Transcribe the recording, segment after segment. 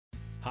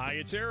Hi,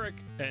 it's Eric,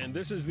 and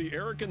this is the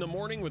Eric in the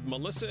Morning with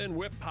Melissa and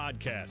Whip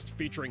podcast,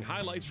 featuring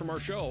highlights from our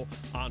show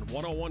on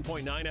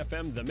 101.9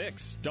 FM The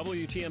Mix,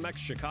 WTMX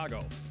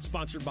Chicago,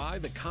 sponsored by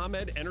the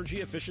ComEd Energy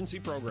Efficiency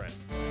Program.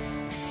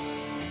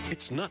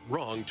 It's not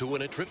wrong to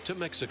win a trip to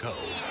Mexico,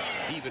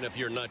 even if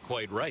you're not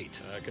quite right.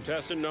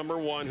 Contestant number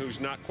one who's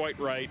not quite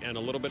right and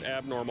a little bit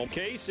abnormal,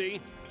 Casey.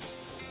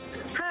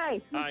 Hi.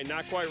 Hi,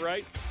 not quite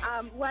right?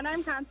 When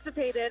I'm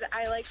constipated,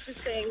 I like to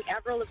sing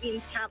Avril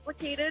Lavigne's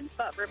Complicated,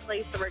 but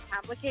replace the word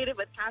complicated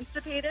with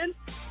constipated.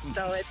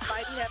 So it's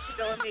Why Do You Have to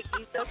Go and Make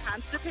Me So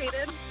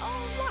Constipated?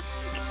 Oh, my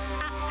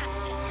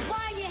God.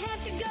 Why you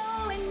have to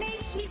go and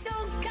make me so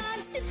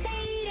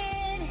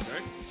constipated?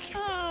 Right.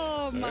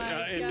 Oh, my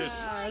God.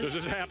 Does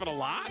this happen a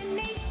lot? And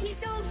make me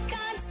so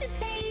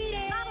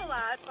constipated. Not a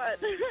lot, but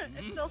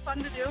it's still fun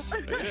to do.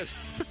 It is.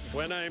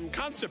 When I'm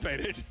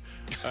constipated,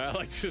 I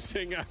like to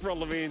sing Avril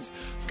Lavigne's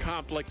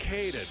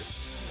Complicated.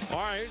 All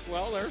right,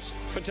 well, there's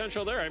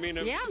potential there. I mean,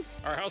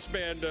 our house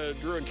band,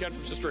 Drew and Ken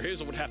from Sister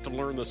Hazel, would have to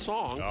learn the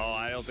song. Oh,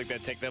 I don't think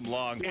that'd take them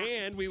long.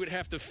 And we would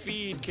have to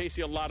feed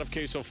Casey a lot of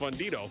queso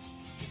fundido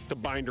to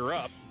bind her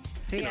up.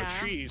 You know,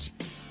 cheese.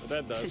 What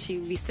that does. So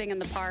she'd be singing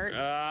the part.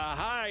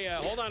 Hi,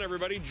 hold on,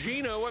 everybody.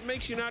 Gina, what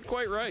makes you not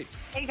quite right?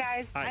 Hey,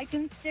 guys. Hi. I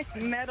can stick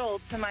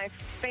metal to my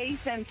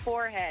face and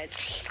forehead.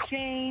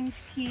 Chains,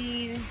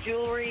 keys,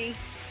 jewelry.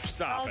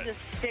 Stop it. All just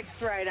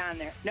sticks right on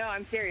there. No,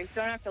 I'm serious.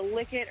 Don't have to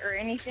lick it or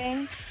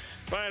anything.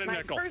 Find a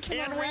nickel.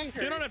 Can we?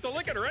 You don't have to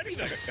lick it or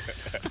anything.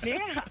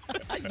 Yeah.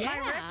 My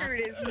record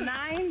is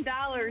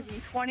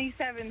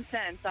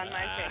 $9.27 on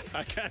my face.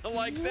 I kind of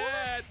like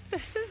that.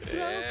 This is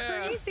so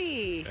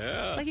crazy.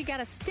 Yeah. It's like you got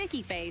a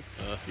sticky face.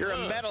 You're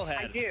a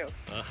metalhead. I do.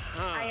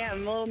 I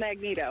am. Little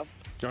Magneto.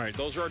 All right,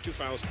 those are our two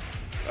finals.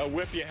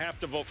 Whip, you have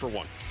to vote for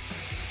one.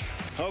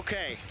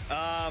 Okay,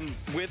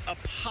 with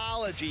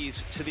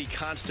apologies to the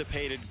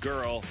constipated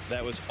girl,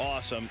 that was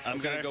awesome. I'm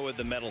going to go with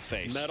the metal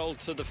face. Metal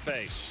to the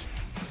face.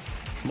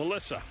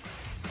 Melissa.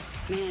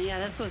 Man, yeah,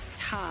 this was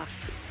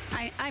tough.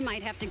 I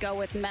might have to go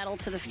with metal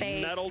to the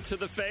face. Metal to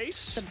the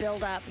face. The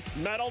build-up.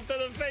 Metal to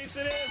the face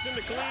it is in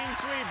the clean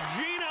sweep.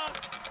 Gina.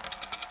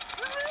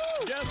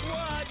 Guess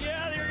what?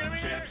 Yeah, you're going to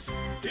be Chips,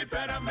 dip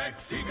and a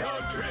Mexico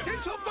trip.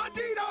 Queso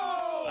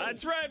fundido!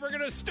 That's right. We're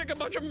going to stick a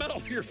bunch of metal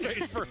to your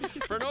face for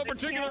no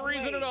particular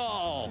reason at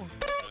all.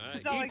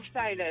 So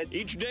excited.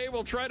 Each day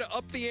we'll try to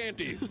up the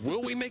ante.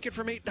 Will we make it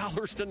from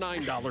 $8 to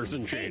 $9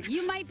 and change?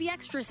 You might be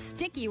extra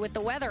sticky with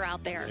the weather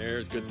out there.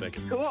 There's good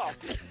thinking. Cool.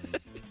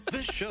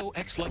 This show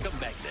acts like a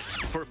magnet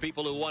for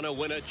people who want to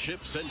win a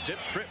chips and dip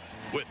trip.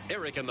 With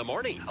Eric in the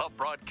Morning, a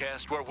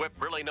broadcast where Whip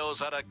really knows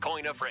how to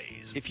coin a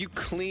phrase. If you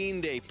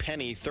cleaned a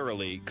penny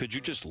thoroughly, could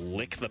you just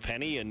lick the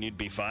penny and you'd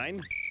be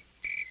fine?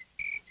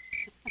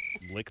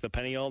 Lick the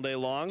penny all day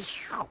long?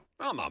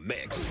 I'm a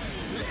mix.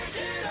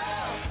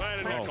 Find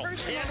a nickel. You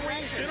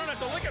don't have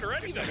to lick it or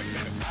anything.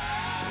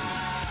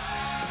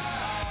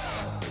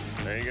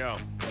 There you go.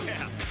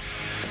 Yeah.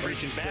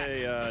 Reaching back.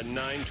 Say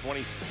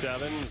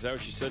 $9.27. Is that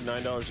what she said?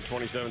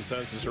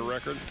 $9.27 is her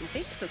record? I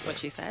think that's what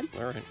she said.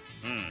 All right.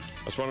 I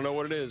just want to know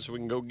what it is so we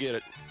can go get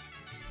it.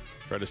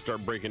 Try to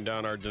start breaking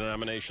down our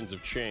denominations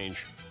of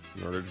change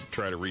in order to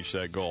try to reach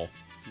that goal.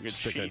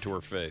 Stick that to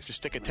her face. Just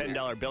stick a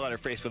 $10 bill on her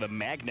face with a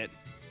magnet.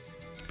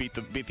 Beat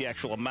the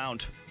actual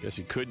amount. Guess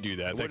you could do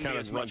that. That kind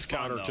of runs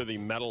counter to the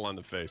metal on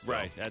the face, though.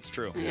 Right, that's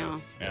true. Yeah.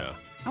 Yeah.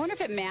 I wonder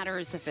if it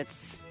matters if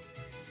it's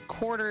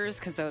quarters,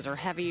 because those are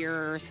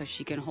heavier, so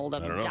she can hold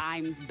up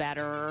dimes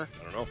better.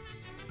 I don't know.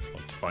 We'll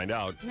have to find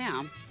out.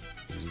 Yeah.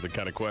 These are the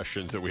kind of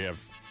questions that we have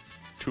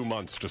 2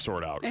 months to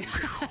sort out.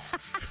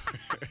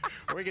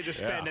 Or we could just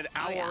spend an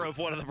hour of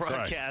one of the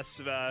broadcasts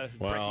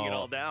breaking it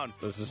all down.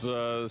 This is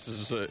a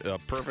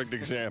perfect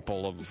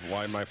example of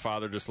why my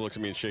father just looks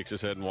at me and shakes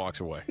his head and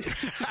walks away.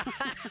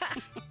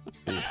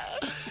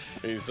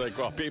 He's like,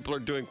 well, people are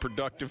doing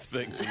productive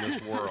things in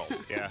this world.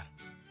 Yeah.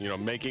 You know,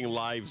 making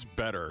lives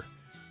better.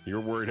 You're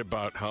worried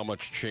about how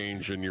much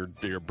change and your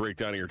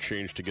breakdown of your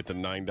change to get to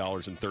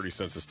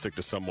 $9.30 to stick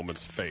to some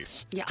woman's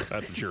face. Yeah.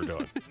 That's what you're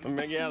doing. I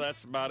mean, yeah,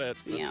 that's about it.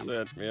 That's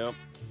it. Yep.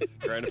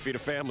 Trying to feed a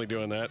family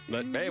doing that.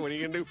 But, hey, what are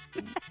you going to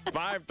do?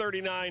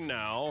 5:39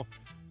 now.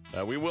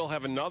 We will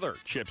have another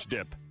chips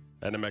dip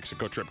and a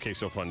Mexico trip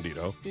queso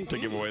fundido to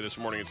give away this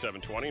morning at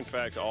 7:20. In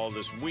fact, all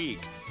this week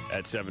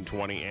at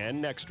 7:20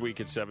 and next week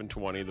at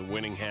 7:20, the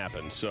winning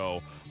happens.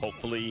 So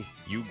hopefully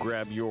you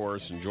grab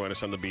yours and join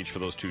us on the beach for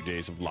those 2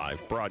 days of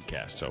live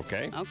broadcasts,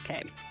 okay?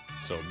 Okay.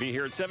 So be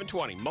here at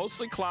 7:20.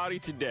 Mostly cloudy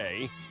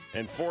today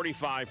and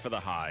 45 for the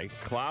high.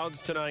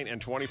 Clouds tonight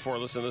and 24.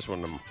 Listen to this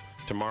one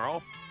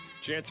tomorrow.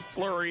 Chance of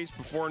flurries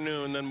before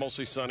noon, then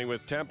mostly sunny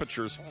with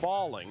temperatures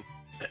falling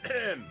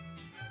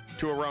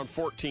to around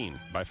 14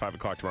 by 5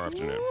 o'clock tomorrow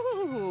afternoon.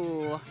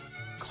 Ooh.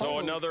 Cold. So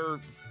another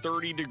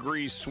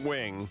 30-degree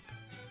swing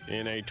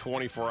in a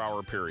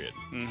 24-hour period.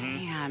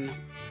 Man.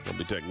 Will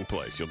be taking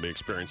place. You'll be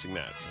experiencing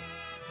that. So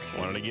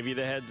wanted to give you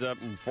the heads up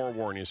and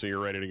forewarn you so you're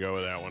ready to go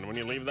with that one. When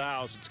you leave the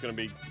house, it's going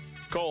to be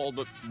cold,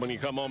 but when you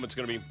come home, it's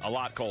going to be a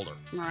lot colder.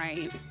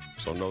 Right.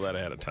 So know that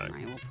ahead of time. All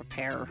right, we'll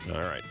prepare.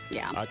 All right.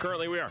 Yeah.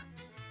 Currently, we are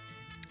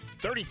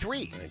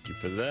 33. Thank you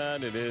for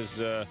that. It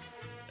is,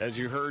 as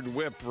you heard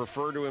Whip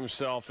refer to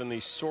himself in the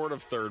sort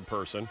of third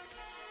person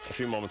a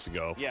few moments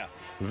ago. Yeah.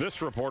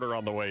 This reporter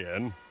on the way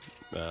in.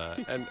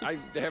 And I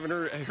haven't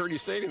heard you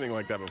say anything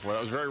like that before. That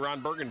was very Ron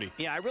Burgundy.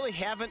 Yeah, I really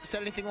haven't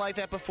said anything like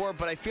that before,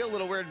 but I feel a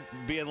little weird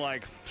being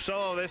like,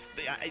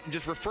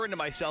 just referring to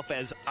myself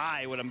as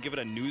I when I'm giving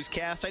a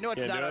newscast. I know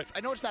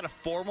it's not a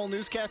formal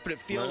newscast, but it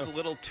feels a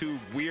little too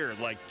weird,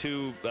 like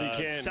too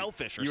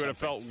selfish or something. You would have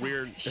felt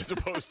weird as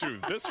opposed to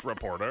this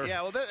reporter.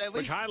 Yeah, well, at least,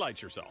 which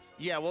highlights yourself.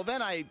 Yeah, well,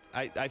 then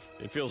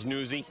it feels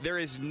newsy. There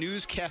is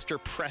newscaster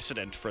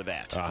precedent for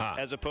that,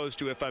 as opposed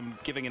to if I'm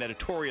giving an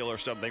editorial or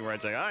something where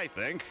I'd say, I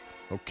think.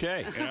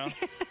 Okay. You know?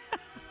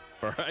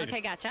 All right.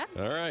 Okay, gotcha.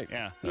 All right.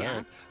 Yeah.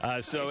 Yeah. All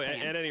right. So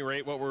at any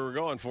rate, what we were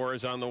going for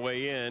is on the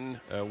way in,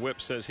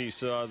 Whip says he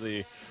saw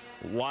the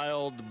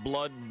wild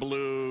blood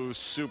blue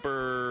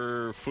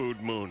superfood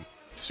moon.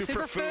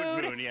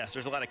 Superfood moon, yes.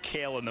 There's a lot of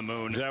kale in the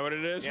moon. Is that what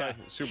it is? Yeah.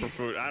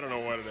 Superfood. I don't know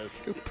what it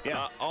is.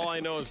 Yeah. All I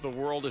know is the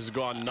world has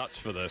gone nuts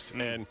for this.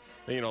 And,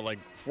 like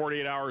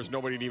 48 hours,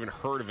 nobody had even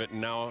heard of it.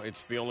 And now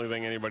it's the only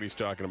thing anybody's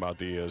talking about,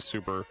 the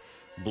super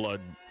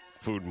blood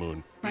food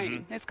moon.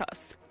 Right. It's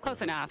close.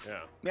 Close enough. Yeah.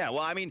 Yeah,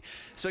 well, I mean,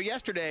 so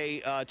yesterday,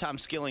 Tom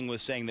Skilling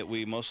was saying that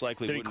we most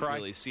likely Did he wouldn't cry?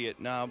 really see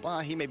it. No, well,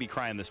 he may be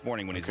crying this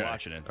morning when he's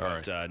watching it,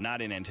 All but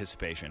not in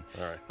anticipation.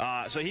 All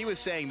right. So he was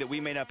saying that we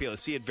may not be able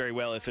to see it very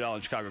well, if at all,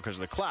 in Chicago because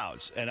of the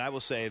clouds. And I will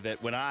say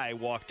that when I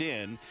walked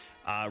in,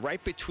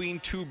 right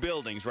between two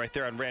buildings, right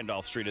there on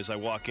Randolph Street, as I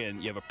walk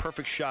in, you have a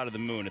perfect shot of the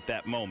moon at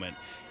that moment.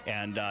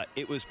 And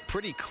it was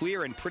pretty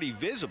clear and pretty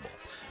visible.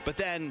 But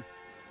then,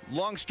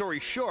 long story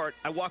short,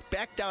 I walked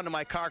back down to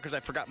my car because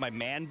I forgot my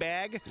man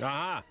bag.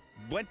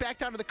 Went back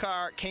down to the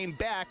car, came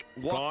back,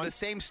 walked the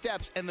same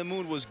steps, and the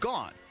moon was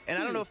gone. And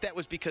I don't know if that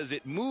was because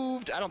it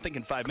moved. I don't think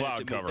in 5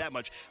 minutes it moved that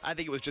much. I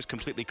think it was just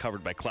completely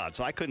covered by clouds.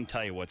 So I couldn't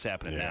tell you what's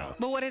happening now.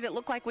 But what did it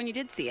look like when you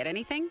did see it?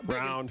 Anything?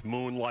 Round,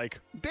 moon-like.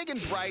 Big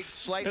and bright,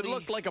 slightly. It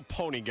looked like a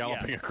pony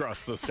galloping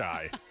across the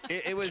sky.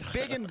 It was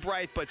big and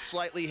bright, but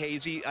slightly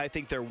hazy. I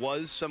think there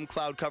was some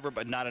cloud cover,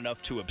 but not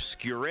enough to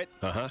obscure it.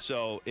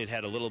 So it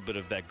had a little bit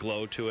of that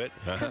glow to it.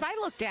 Because I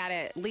looked at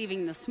it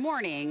leaving this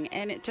morning,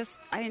 and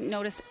I didn't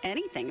notice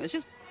anything.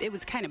 It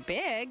was kind of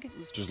big.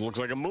 It just looks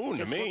like a moon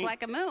to me. Just looked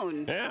like a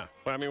moon. Yeah.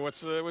 Well, I mean,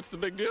 what's the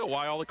big deal?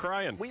 Why all the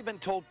crying? We've been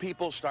told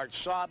people start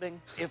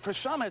sobbing. For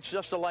some, it's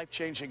just a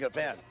life-changing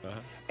event.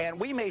 And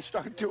we may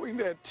start doing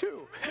that,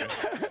 too.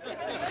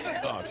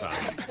 Oh, Tom.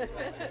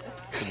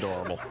 It's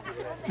adorable.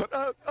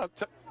 But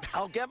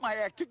I'll get my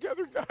act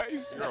together,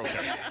 guys. You're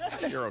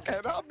okay. You're okay.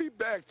 And I'll be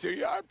back to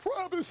you, I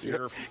promise you.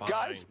 You're fine.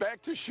 Guys,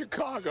 back to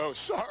Chicago.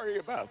 Sorry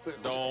about this.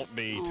 Don't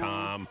be,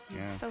 Tom.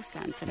 So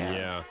sensitive.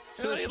 Yeah.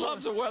 So he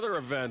loves a weather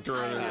event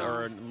or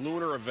a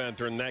lunar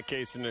event, or in that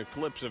case, an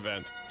eclipse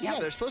event. Yeah,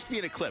 there's supposed to be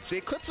an eclipse. The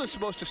eclipse was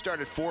supposed to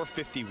start at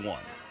 4:51.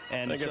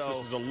 And I guess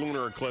this is a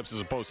lunar eclipse as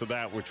opposed to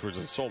that, which was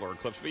a solar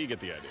eclipse, but you get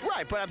the idea.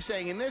 Right, but I'm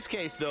saying in this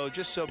case, though,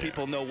 just so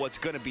people know what's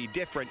going to be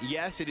different,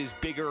 yes, it is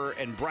bigger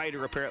and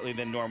brighter, apparently,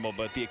 than normal,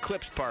 but the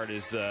eclipse part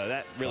is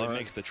that really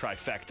makes the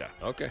trifecta.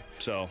 Okay.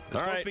 So it's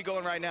supposed to be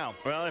going right now.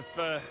 Well,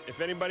 if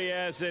anybody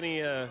has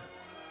any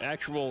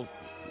actual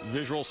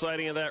visual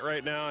sighting of that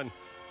right now and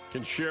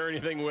can share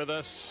anything with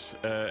us,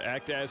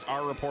 act as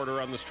our reporter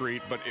on the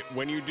street, but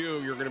when you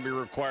do, you're going to be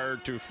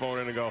required to phone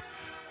in and go,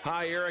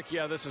 "Hi, Eric.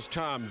 Yeah, this is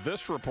Tom.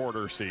 This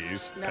reporter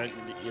sees." And,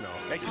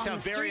 makes it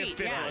sound very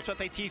official. Yeah. That's what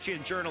they teach you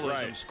in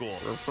journalism school.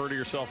 Refer to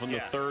yourself in the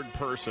third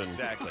person.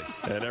 Exactly.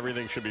 And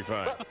everything should be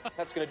fine. Well,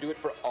 that's going to do it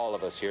for all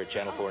of us here at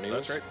Channel 4 News.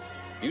 That's right.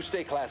 You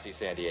stay classy,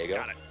 San Diego.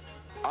 Got it.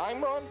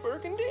 I'm Ron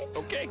Burgundy.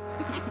 Okay.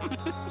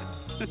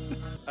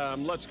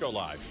 Let's go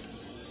live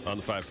on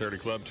the 530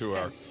 Club to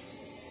our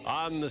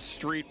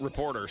on-the-street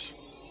reporters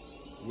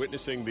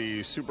witnessing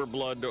the Super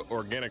Blood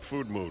Organic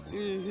Food Moon.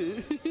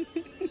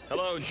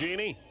 Hello,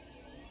 Jeannie.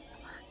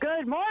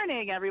 Good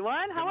morning,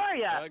 everyone. How are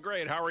you?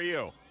 Great. How are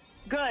you?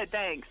 Good,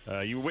 thanks.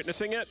 You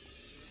witnessing it?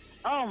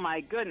 Oh,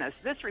 my goodness.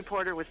 This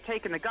reporter was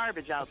taking the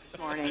garbage out this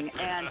morning,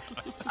 and,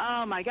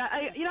 oh, my God.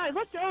 I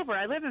looked over.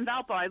 I live in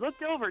Valpo. I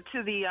looked over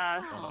to the,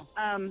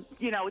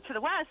 to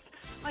the west.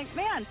 Like,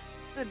 man,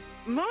 the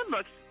moon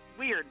looks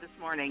weird this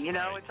morning.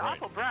 It's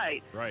awful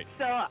bright. Right.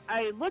 So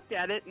I looked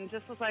at it and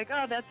just was like,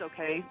 oh, that's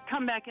okay.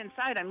 Come back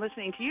inside. I'm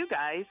listening to you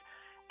guys.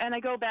 And I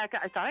go back.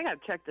 I thought, I got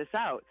to check this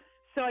out.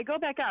 So I go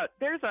back out.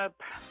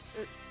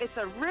 It's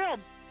a real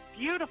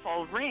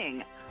beautiful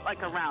ring,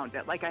 like around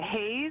it, like a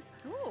haze.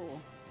 Ooh.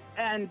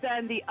 And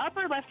then the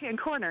upper left-hand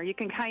corner, you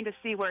can kind of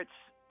see where it's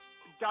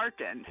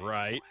darkened.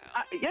 Right.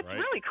 It's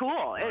really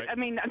cool. Right.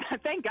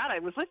 Thank God I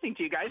was listening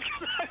to you guys.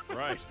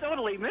 I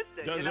totally missed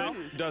it.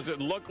 Does it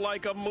look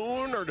like a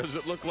moon, or does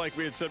it look like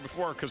we had said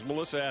before? Because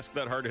Melissa asked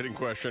that hard-hitting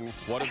question,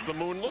 what does the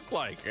moon look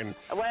like? And,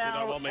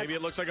 maybe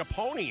it looks like a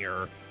pony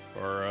or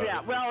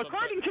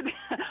according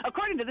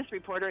to this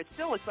reporter, it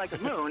still looks like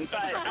a moon.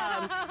 But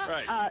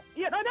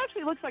it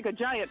actually looks like a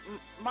giant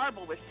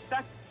marble with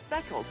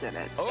speckles in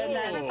it. Oh.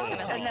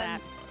 And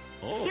then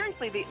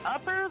seriously, the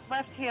upper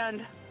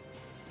left-hand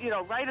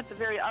right at the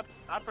very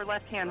upper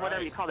left-hand,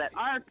 whatever you call that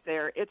arc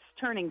there, it's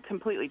turning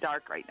completely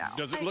dark right now.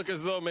 Does it look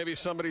as though maybe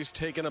somebody's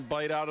taken a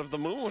bite out of the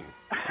moon?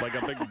 Like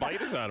a big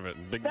bite is out of it,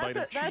 a big bite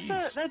of cheese.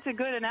 That's a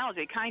good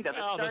analogy, kind of.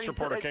 Oh, this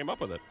reporter came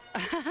up with it.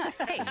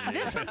 Hey,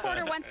 this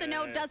reporter wants to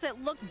know, does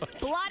it look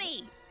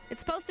bloody? It's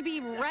supposed to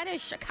be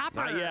reddish, a copper.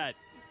 Not yet.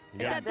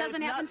 That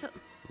doesn't happen to...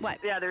 What?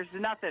 Yeah, there's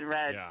nothing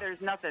red. Yeah. There's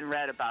nothing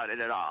red about it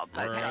at all.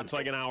 But, It's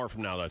like an hour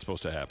from now that's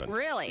supposed to happen.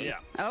 Really? Yeah.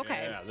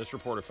 Okay. Yeah, this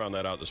reporter found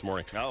that out this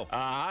morning. Oh.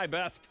 Hi,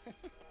 Beth.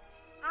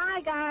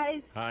 Hi,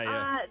 guys.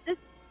 Hi.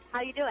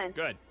 How you doing?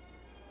 Good.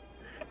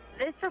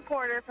 This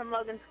reporter from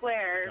Logan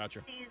Square,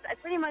 Gotcha.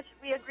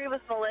 we agree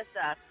with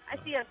Melissa. I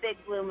see a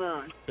big blue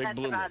moon. That's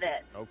about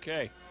it.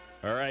 Okay.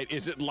 All right.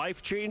 Is it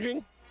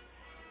life-changing?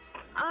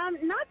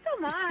 Not so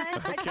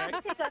much. Okay.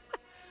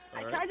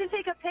 I tried to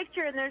take a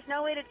picture, and there's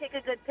no way to take a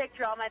good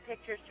picture. All my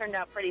pictures turned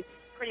out pretty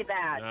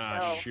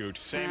bad. Shoot.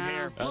 Same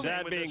here.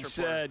 That being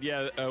said,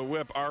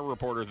 Whip, our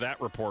reporter,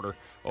 that reporter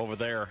over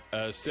there,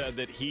 said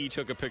that he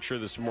took a picture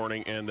this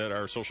morning and that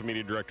our social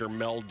media director,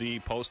 Mel D,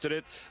 posted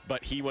it.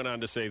 But he went on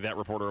to say, that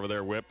reporter over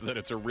there, Whip, that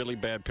it's a really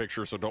bad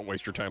picture, so don't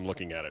waste your time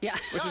looking at it. Yeah.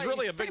 Which is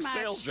really a big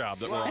sales job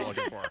that we're all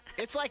looking for.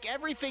 It's like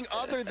everything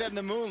other than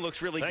the moon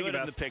looks really Thank good you,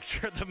 in the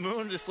picture. The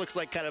moon just looks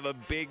like kind of a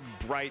big,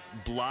 bright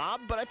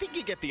blob, but I think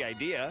you get the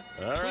idea.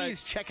 All Please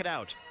right. check it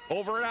out.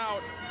 Over and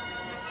out.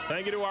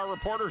 Thank you to our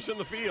reporters in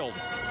the field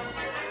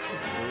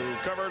who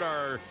covered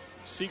our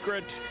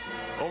secret,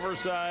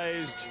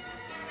 oversized,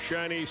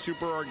 shiny,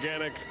 super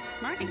organic,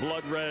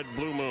 blood red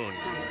blue moon.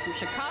 From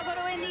Chicago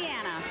to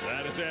Indiana.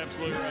 That is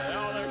absolutely right.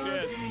 Oh,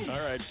 there she is. All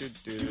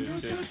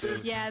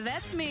right. Yeah,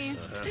 that's me.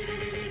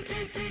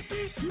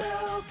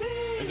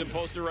 Is it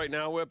posted right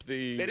now, Whip?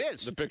 It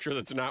is. The picture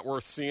that's not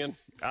worth seeing?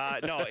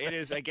 No, it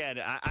is, again,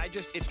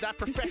 it's not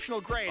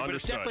professional grade, but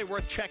it's Understood. definitely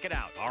worth checking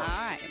out. All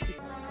right.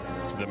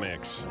 It's the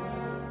mix.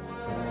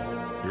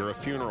 You're a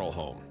funeral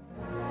home.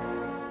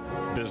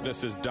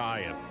 Business is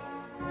dying.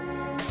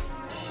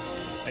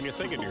 And you're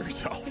thinking to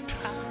yourself,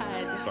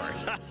 sorry.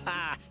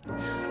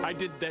 I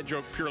did that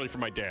joke purely for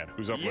my dad,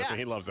 who's up listening.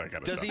 He loves that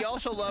kind of stuff. Does he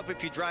also love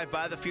if you drive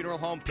by the funeral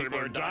home, people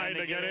are dying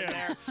to get in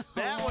there?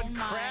 That one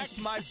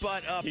cracked my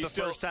butt up the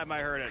first time I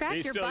heard it.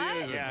 Cracked your butt?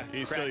 Using it. Yeah,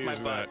 He's still cracked my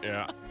using butt. that.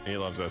 Yeah, he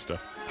loves that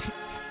stuff.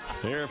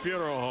 You're a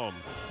funeral home.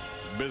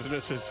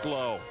 Business is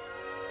slow.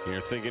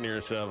 You're thinking to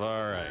yourself,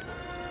 all right,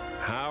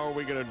 how are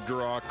we going to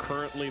draw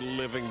currently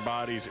living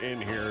bodies in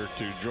here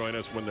to join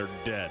us when they're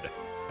dead?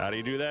 How do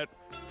you do that?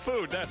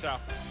 Food, that's how.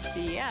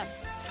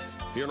 Yes.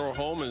 Funeral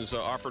home is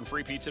offering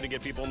free pizza to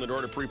get people in the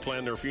door to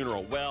pre-plan their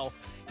funeral. Well,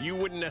 you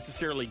wouldn't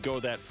necessarily go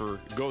there for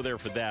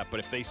that, but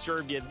if they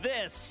served you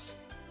this,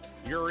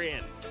 you're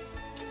in.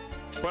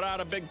 Put out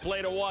a big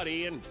plate of what,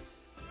 Ian?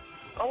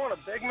 I want a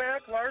Big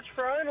Mac, large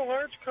fry, and a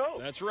large Coke.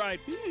 That's right.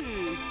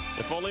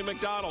 If only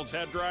McDonald's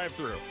had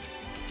drive-thru.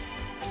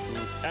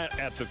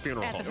 At the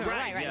funeral home.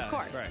 Right, of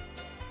course. Right.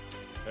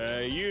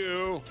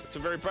 It's a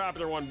very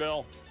popular one,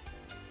 Bill.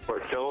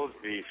 Portillo's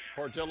beef.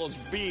 Portillo's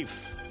beef.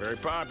 Very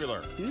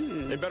popular.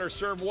 They better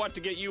serve what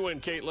to get you in,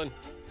 Caitlin?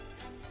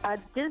 A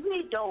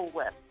Disney Dole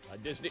Whip. A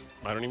Disney.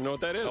 I don't even know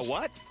what that is. A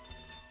what?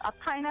 A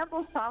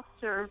pineapple soft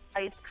serve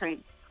ice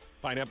cream.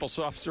 Pineapple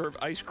soft serve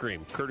ice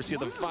cream, courtesy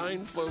of the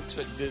fine folks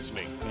at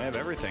Disney. They have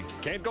everything.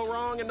 Can't go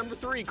wrong in number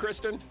 3,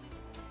 Kristen.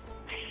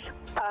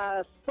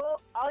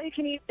 All you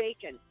can eat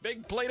bacon.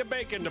 Big plate of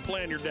bacon to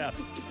plan your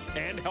death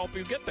and help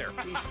you get there.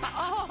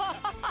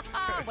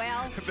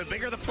 Well. The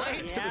bigger the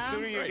plate, the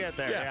sooner you get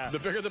there. Yeah. The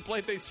bigger the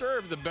plate they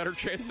serve, the better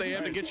chance they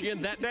have to get you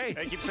in that day.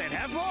 They keep saying,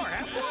 have more,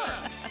 have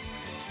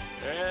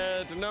more.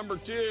 And number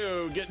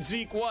 2, get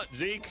Zeke what,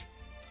 Zeke?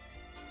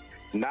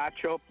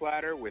 Nacho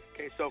platter with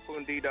queso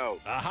fundido.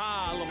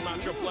 Aha, a little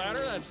nacho platter.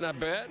 That's not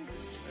bad. And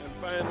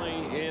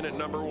finally, in at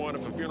number 1,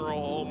 if a funeral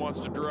home wants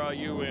to draw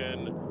you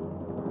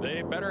in,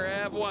 they better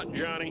have what,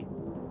 Johnny?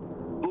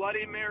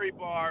 Bloody Mary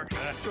bar.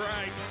 That's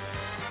right.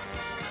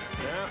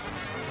 Yeah.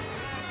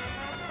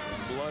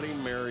 Bloody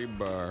Mary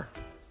bar.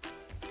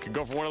 Could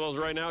go for one of those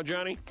right now,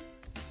 Johnny?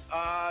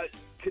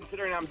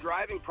 Considering I'm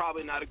driving,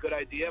 probably not a good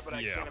idea, but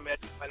I can't imagine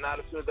if I not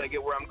as soon as I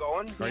get where I'm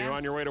going. Are you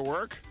on your way to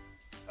work?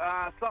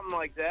 Something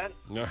like that.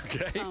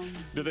 Okay.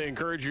 Do they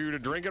encourage you to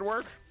drink at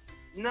work?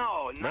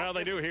 No. Well,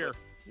 they do here.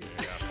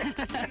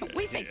 Yeah.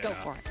 We say go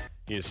for it.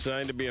 You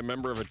signed to be a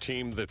member of a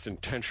team that's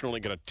intentionally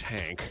going to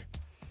tank.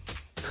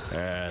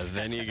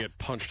 Then you get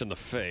punched in the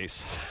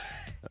face.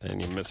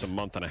 And you miss a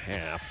month and a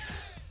half.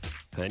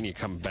 Then you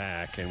come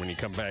back, and when you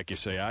come back, you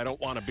say, I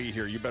don't want to be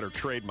here. You better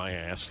trade my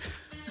ass.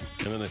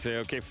 And then they say,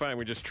 okay, fine,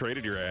 we just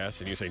traded your ass.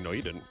 And you say, no,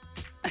 you didn't.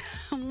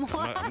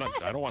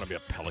 I don't want to be a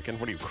Pelican.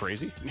 What are you,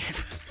 crazy?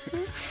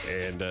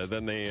 And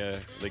then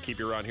they keep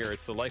you around here.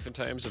 It's the life and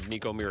times of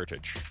Nico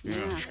Mirotic.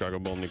 Chicago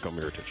Bull Nico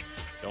Mirotic.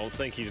 Don't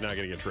think he's not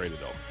going to get traded,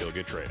 though. He'll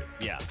get traded.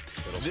 Yeah.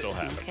 It'll still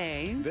happen.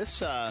 Okay.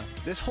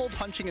 This whole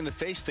punching in the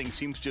face thing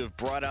seems to have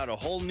brought out a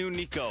whole new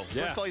Nico. First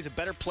of all, he's a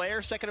better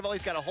player. Second of all,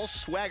 he's got a whole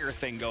swagger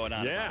thing going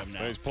on about him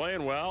now. He's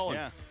playing well.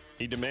 Yeah.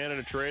 He demanded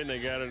a trade, and they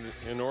got it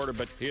in order.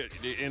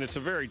 And it's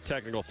a very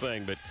technical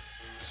thing, but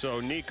So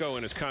Nico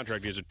in his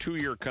contract, he has a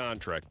 2-year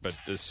contract, but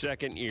the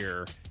second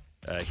year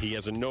he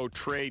has a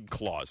no-trade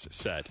clause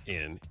set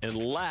in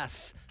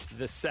unless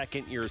the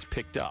second year is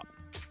picked up,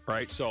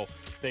 right? So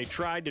they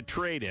tried to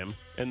trade him,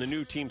 and the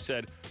new team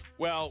said,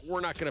 well,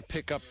 we're not going to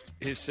pick up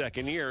his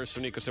second year. So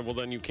Nico said, well,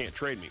 then you can't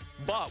trade me.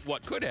 But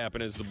what could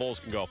happen is the Bulls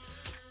can go,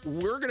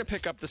 we're going to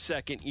pick up the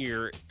second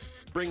year,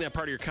 bring that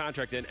part of your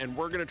contract in, and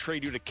we're going to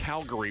trade you to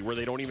Calgary where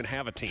they don't even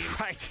have a team.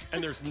 Right.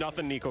 And there's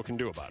nothing Nico can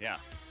do about it. Yeah.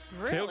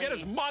 Really? He'll get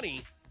his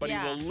money, but he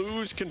will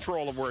lose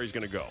control of where he's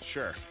going to go.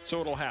 Sure. So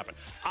it'll happen.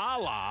 A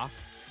la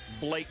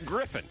Blake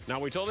Griffin. Now,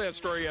 we told you that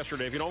story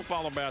yesterday. If you don't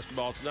follow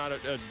basketball, it's not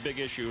a big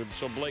issue.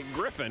 So Blake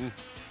Griffin,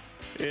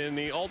 in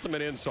the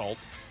ultimate insult,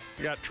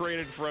 got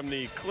traded from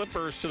the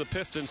Clippers to the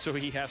Pistons, so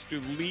he has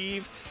to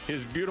leave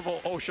his beautiful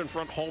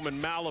oceanfront home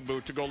in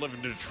Malibu to go live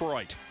in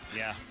Detroit.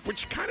 Yeah.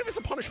 Which kind of is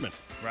a punishment.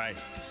 Right.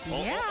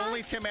 Yeah.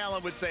 Only Tim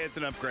Allen would say it's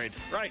an upgrade.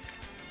 Right.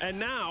 And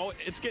now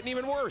it's getting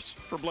even worse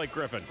for Blake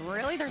Griffin.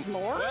 Really? There's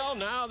more? Well,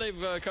 now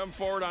they've come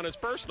forward on his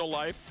personal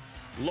life.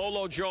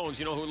 Lolo Jones.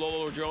 You know who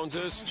Lolo Jones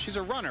is? She's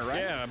a runner, right?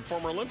 Yeah,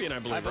 former Olympian, I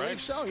believe, I believe right?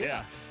 so,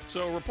 yeah.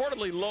 So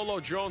reportedly,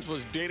 Lolo Jones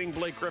was dating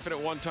Blake Griffin at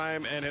one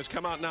time and has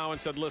come out now and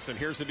said, listen,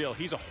 here's the deal.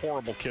 He's a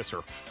horrible kisser.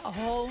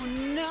 Oh,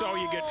 no. So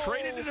you get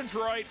traded to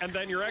Detroit, and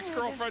then your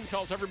ex-girlfriend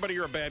tells everybody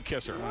you're a bad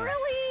kisser.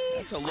 Really?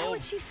 That's a Why low,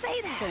 would she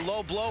say that? It's a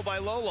low blow by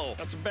Lolo.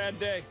 That's a bad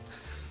day.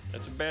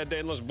 That's a bad day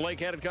unless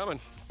Blake had it coming.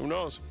 Who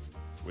knows?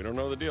 We don't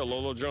know the deal.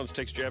 Lolo Jones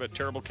takes jab at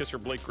terrible kisser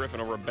Blake Griffin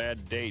over a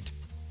bad date.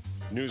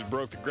 News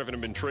broke that Griffin had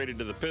been traded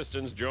to the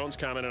Pistons. Jones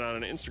commented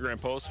on an Instagram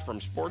post from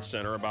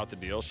SportsCenter about the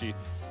deal. She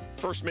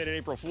first made an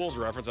April Fool's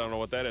reference. I don't know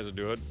what that has to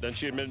do with it. Then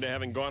she admitted to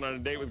having gone on a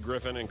date with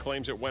Griffin and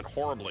claims it went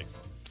horribly.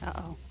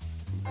 Uh-oh.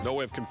 No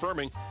way of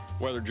confirming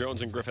whether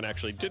Jones and Griffin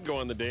actually did go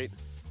on the date,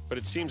 but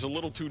it seems a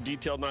little too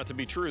detailed not to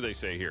be true, they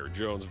say here.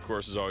 Jones, of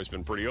course, has always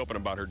been pretty open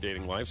about her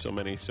dating life, so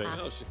many say,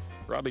 oh, she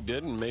probably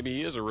did, and maybe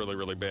he is a really,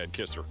 really bad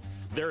kisser.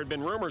 There had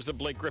been rumors that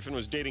Blake Griffin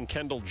was dating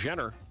Kendall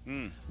Jenner,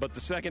 but the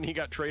second he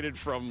got traded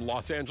from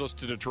Los Angeles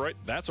to Detroit,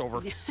 that's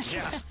over.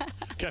 Yeah.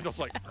 Kendall's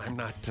like, I'm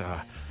not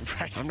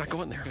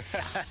going there.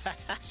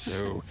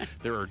 So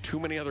there are too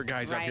many other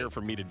guys out here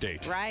for me to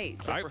date. Right.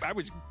 I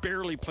was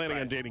barely planning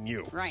on dating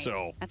you. Right.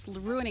 So that's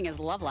ruining his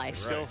love life.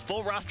 So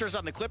full rosters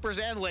on the Clippers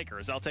and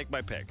Lakers. I'll take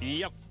my pick.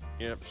 Yep.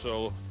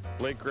 So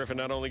Blake Griffin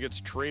not only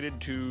gets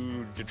traded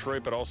to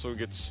Detroit, but also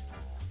gets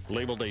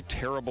labeled a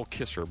terrible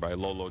kisser by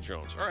Lolo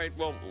Jones. All right,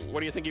 well,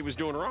 what do you think he was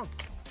doing wrong?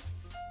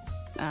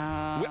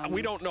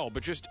 We don't know,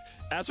 but just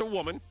as a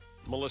woman,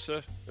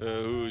 Melissa,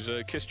 who's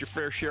kissed your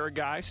fair share of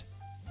guys,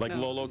 like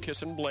Lolo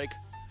kissing Blake,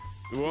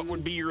 what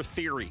would be your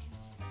theory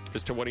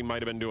as to what he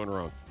might have been doing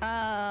wrong?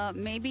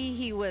 Maybe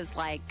he was,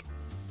 like,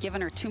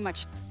 giving her too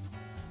much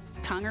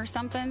tongue or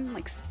something,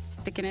 like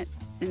sticking it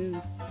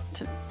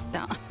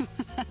down.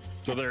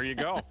 So there you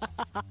go.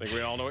 I think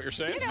we all know what you're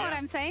saying. You know what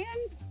I'm saying?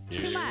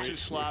 Too much. Too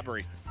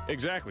slobbery.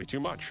 Exactly,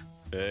 too much.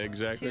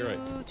 Exactly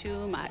right.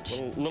 Too much.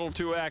 Little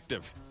too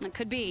active. It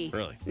could be.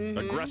 Really? Mm-hmm.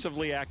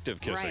 Aggressively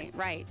active kissing.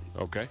 Right.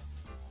 Okay.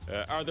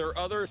 Are there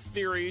other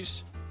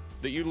theories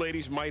that you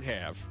ladies might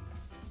have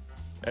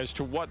as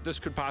to what this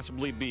could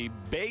possibly be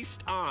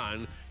based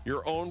on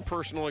your own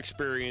personal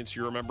experience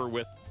you remember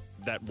with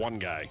that one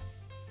guy?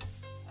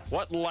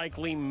 What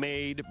likely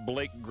made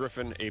Blake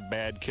Griffin a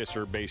bad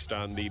kisser based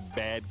on the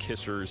bad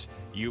kissers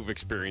you've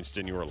experienced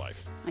in your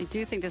life? I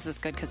do think this is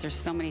good because there's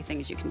so many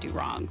things you can do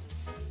wrong.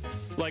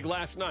 Like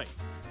last night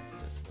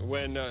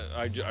when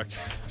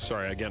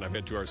sorry, again, I've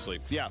had 2 hours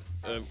sleep. Yeah.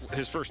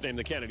 His first name,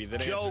 the Kennedy.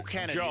 Joe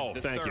Kennedy, Joe,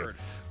 the thank third.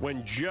 you.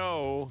 When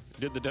Joe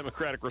did the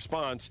Democratic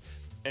response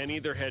and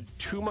either had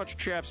too much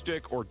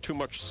chapstick or too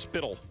much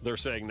spittle, they're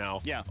saying now,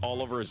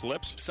 all over his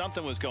lips.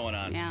 Something was going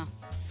on. Yeah.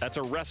 That's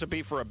a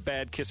recipe for a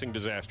bad kissing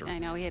disaster. I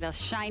know. He had a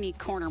shiny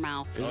corner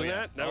mouth. Isn't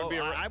that? That would be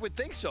I would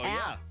think so,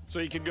 yeah. So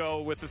you could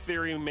go with the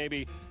theory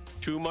maybe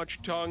too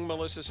much tongue,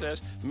 Melissa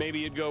says. Maybe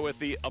you'd go with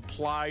the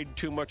applied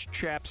too much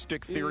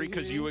chapstick theory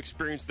because you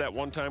experienced that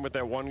one time with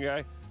that one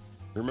guy.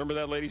 Remember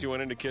that, ladies? You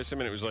went in to kiss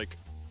him and it was like,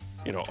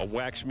 a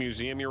wax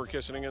museum you were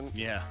kissing in?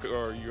 Yeah.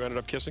 Or you ended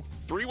up kissing?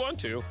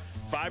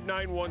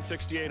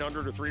 312-591-6800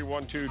 or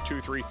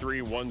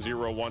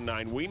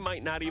 312-233-1019. We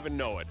might not even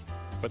know it,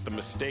 but the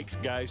mistakes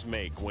guys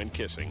make when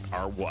kissing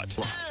are what?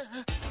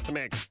 The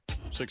mix,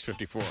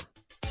 654.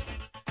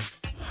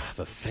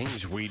 The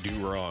things we do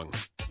wrong.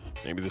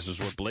 Maybe this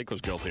is what Blake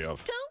was guilty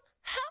of.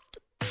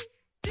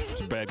 It's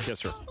a bad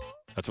kisser.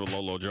 That's what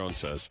Lolo Jones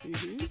says.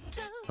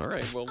 All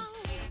right, well,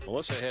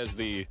 Melissa has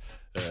the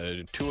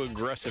too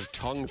aggressive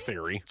tongue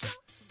theory.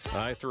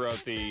 I threw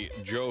out the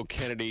Joe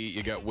Kennedy,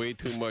 you got way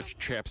too much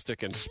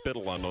chapstick and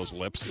spittle on those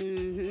lips.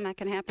 That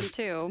can happen,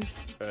 too.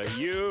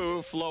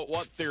 You float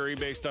what theory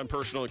based on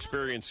personal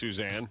experience,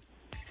 Suzanne?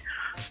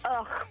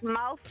 Ugh,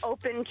 mouth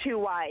open too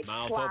wide.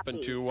 Mouth Sloppy.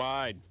 open too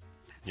wide.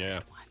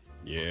 Yeah.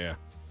 You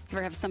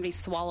ever have somebody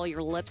swallow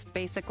your lips,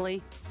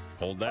 basically?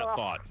 Hold that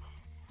thought.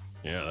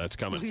 Yeah, that's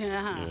coming.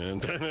 Yeah.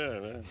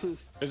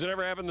 Has it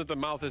ever happened that the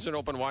mouth isn't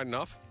open wide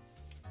enough?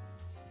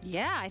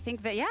 Yeah, I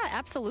think that,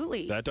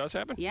 absolutely. That does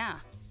happen? Yeah.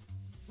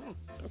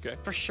 Okay.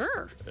 For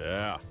sure.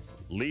 Yeah.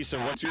 Lisa,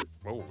 what's your...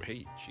 Oh,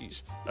 hey,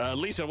 jeez.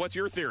 Lisa, what's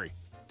your theory?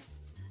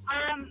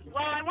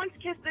 Well, I once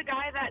kissed a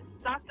guy that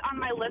sucked on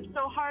my lips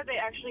so hard they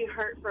actually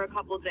hurt for a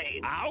couple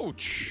days.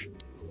 Ouch.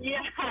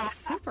 Yeah.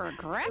 Super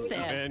aggressive.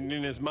 And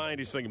in his mind,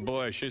 he's thinking,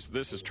 boy,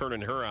 this is turning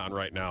her on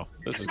right now.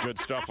 This is good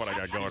stuff what I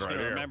got going right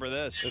here. Remember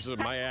this.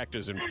 My act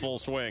is in full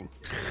swing.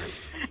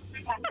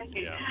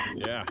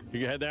 Yeah.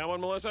 You had that one,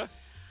 Melissa?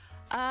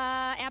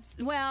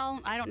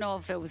 Well, I don't know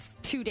if it was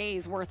 2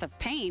 days worth of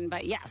pain,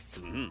 but yes.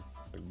 Mm-hmm.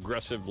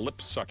 Aggressive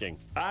lip sucking.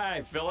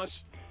 Hi,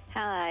 Phyllis.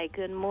 Hi,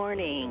 good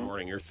morning. Good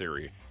morning. Your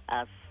theory.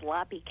 A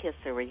sloppy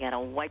kisser where you got to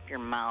wipe your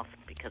mouth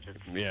because it's...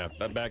 Yeah,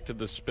 back to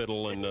the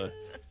spittle and the...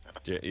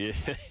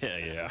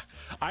 Yeah.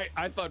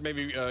 I thought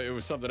maybe it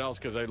was something else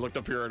because I looked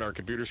up here on our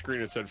computer screen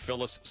and it said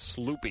Phyllis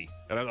Sloopy.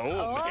 And I thought, man,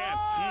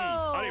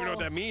 I don't even know what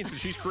that means, but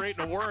she's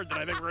creating a word that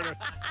I think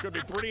could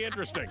be pretty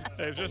interesting.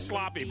 It's just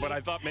sloppy, but I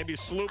thought maybe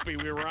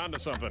Sloopy, we were onto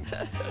something.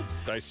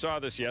 I saw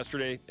this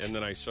yesterday, and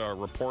then I saw a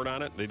report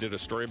on it. They did a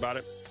story about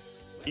it.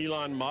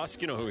 Elon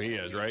Musk, you know who he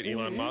is, right?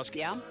 Elon Musk?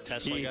 Yeah.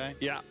 Tesla guy?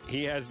 Yeah.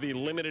 He has the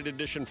limited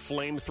edition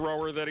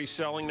flamethrower that he's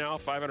selling now,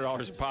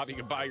 $500 a pop. You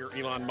can buy your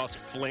Elon Musk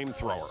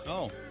flamethrower.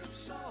 Oh.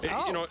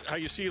 You know how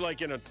you see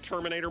like in a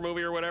Terminator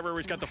movie or whatever where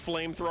he's got the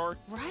flamethrower?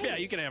 Right. Yeah,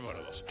 you can have one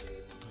of those.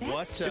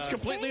 What? It's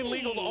completely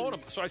legal to own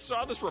them. So I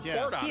saw this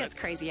report on He it. has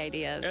crazy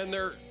ideas. And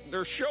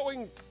they're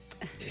showing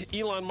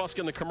Elon Musk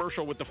in the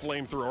commercial with the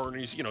flamethrower, and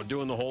he's,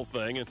 doing the whole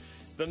thing. And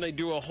then they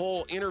do a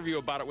whole interview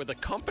about it with a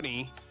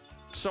company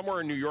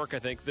somewhere in New York, I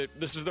think, that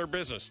this is their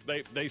business.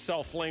 They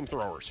sell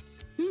flamethrowers.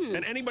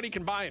 And anybody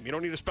can buy them. You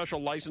don't need a special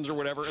license or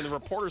whatever. And the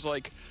reporter's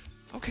like,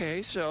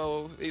 okay,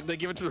 so they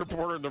give it to the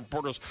reporter, and the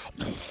reporter goes,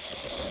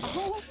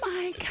 oh,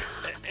 my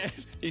God. And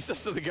he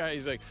says to the guy,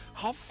 he's like,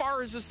 how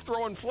far is this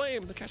throwing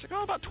flame? The guy's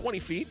like, about 20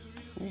 feet.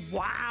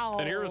 Wow.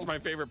 And here was my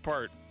favorite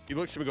part. He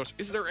looks at me and goes,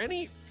 is there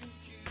any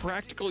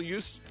practical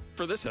use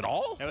for this at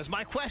all? That was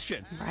my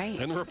question. Right.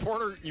 And the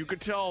reporter, you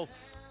could tell,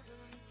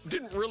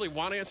 didn't really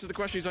want to answer the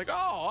question. He's like,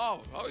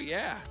 oh,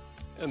 yeah.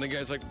 And the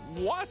guy's like,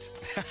 what?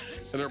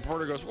 And the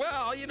reporter goes,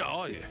 well, you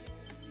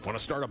want to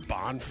start a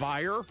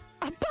bonfire?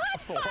 A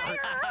bonfire?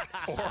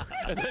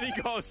 And then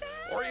he goes,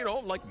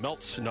 or, like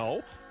melt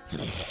snow.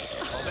 Well,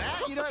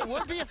 that, it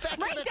would be effective.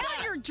 Right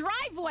down your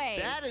driveway.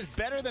 That is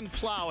better than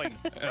plowing.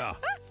 Yeah.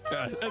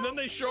 And then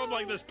they show him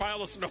like this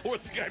pile of snow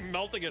with the guy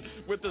melting it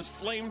with this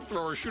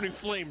flamethrower shooting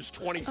flames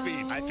 20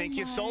 feet. I think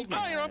you've sold me.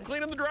 Oh, I'm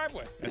cleaning the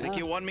driveway. I think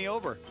you won me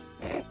over.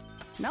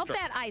 Melt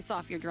that ice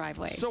off your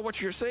driveway. So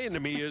what you're saying to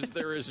me is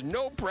there is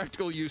no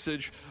practical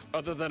usage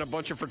other than a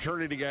bunch of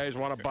fraternity guys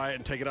want to buy it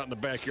and take it out in the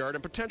backyard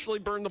and potentially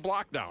burn the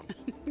block down.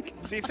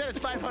 So you said it's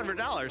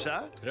 $500,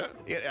 huh?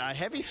 Yeah. A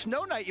heavy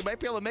snow night, you might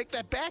be able to make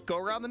that back go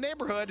around the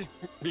neighborhood.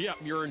 Yeah,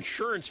 your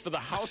insurance for the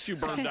house you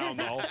burned down,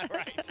 though,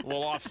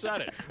 will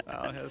offset it.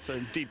 Oh, that's a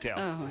detail.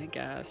 Oh, my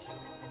gosh.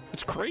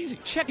 It's crazy.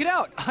 Check it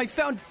out. I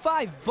found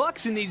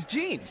 $5 in these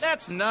jeans.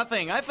 That's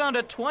nothing. I found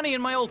a 20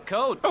 in my old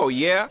coat. Oh,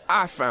 yeah?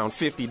 I found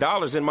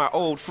 $50 in my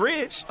old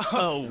fridge.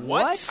 Oh,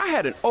 what? I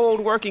had an old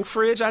working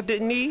fridge I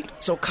didn't need,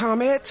 so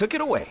ComEd took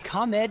it away.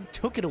 ComEd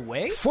took it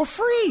away? For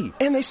free.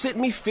 And they sent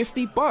me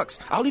 $50.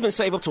 I'll even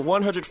save up to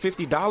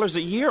 $150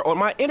 a year on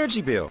my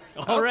energy bill.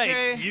 All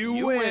right,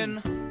 you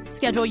win.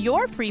 Schedule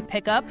your free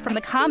pickup from the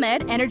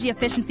ComEd Energy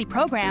Efficiency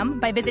Program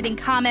by visiting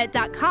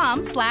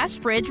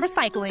ComEd.com/fridge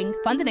recycling.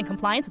 Funded in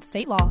compliance with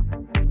state law.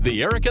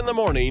 The Eric in the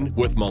Morning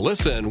with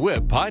Melissa and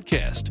Whip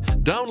podcast.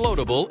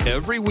 Downloadable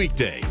every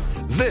weekday.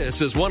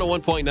 This is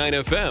 101.9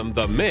 FM,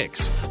 The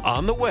Mix.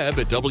 On the web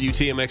at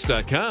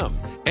WTMX.com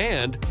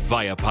and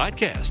via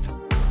podcast.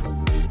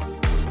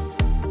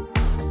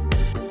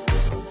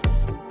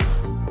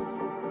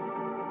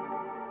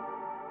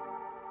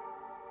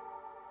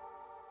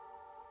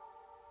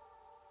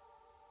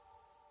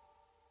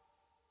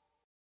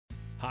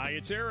 Hi,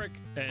 it's Eric,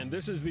 and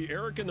this is the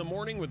Eric in the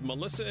Morning with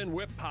Melissa and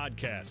Whip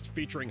podcast,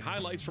 featuring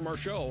highlights from our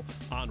show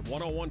on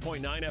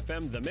 101.9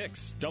 FM The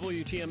Mix,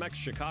 WTMX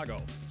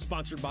Chicago,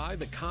 sponsored by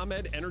the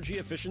ComEd Energy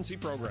Efficiency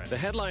Program. The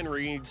headline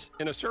reads,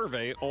 in a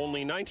survey,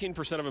 only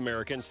 19% of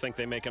Americans think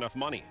they make enough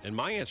money. And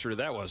my answer to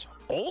that was,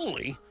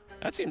 only?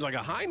 That seems like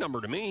a high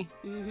number to me.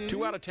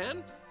 2 out of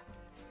 10?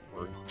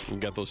 We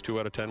got those 2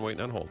 out of 10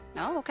 waiting on hold.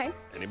 Oh, okay.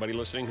 Anybody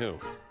listening who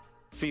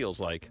feels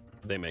like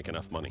they make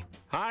enough money?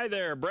 Hi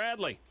there,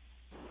 Bradley.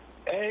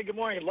 Hey, good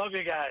morning. Love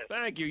you guys.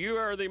 Thank you. You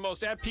are the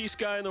most at-peace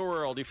guy in the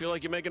world. Do you feel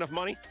like you make enough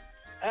money?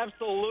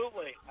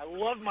 Absolutely. I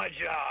love my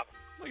job.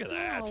 Look at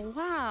that. Oh,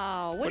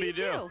 wow. What do you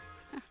do?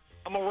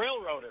 I'm a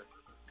railroader.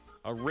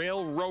 A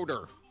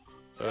railroader.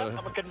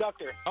 I'm a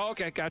conductor. Oh,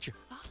 okay. Gotcha.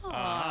 Oh.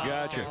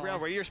 Gotcha.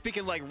 Railroad. You're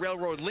speaking like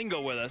railroad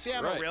lingo with us. Yeah,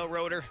 I'm a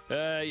railroader.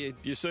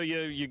 So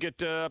you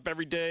get up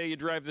every day, you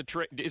drive the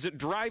train. Is it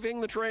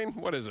driving the train?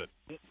 What is it?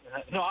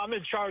 No, I'm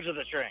in charge of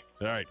the train.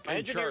 All right.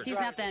 In charge. He's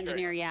not the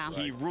engineer, yeah.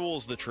 He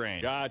rules the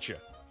train. Gotcha.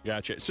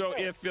 So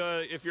if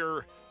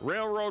your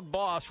railroad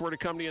boss were to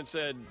come to you and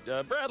said,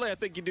 Bradley, I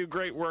think you do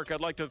great work.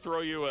 I'd like to throw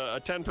you a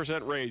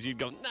 10% raise. You'd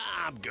go, nah,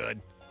 I'm good.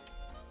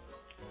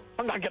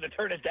 I'm not going to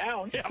turn it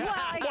down. Yeah.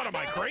 What am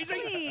I, crazy?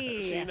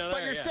 Exactly.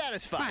 But you're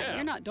satisfied. Right,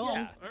 you're not dumb.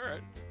 Yeah. All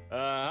right.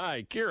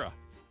 Hi, Kira.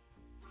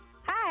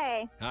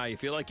 Hi. Hi, you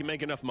feel like you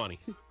make enough money?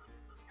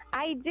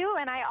 I do,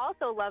 and I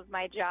also love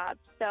my job,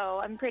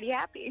 so I'm pretty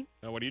happy.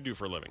 Now, what do you do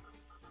for a living?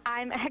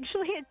 I'm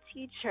actually a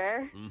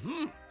teacher.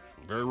 Mm-hmm.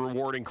 Very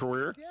rewarding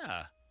career.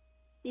 Yeah.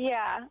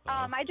 Yeah.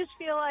 I just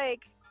feel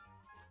like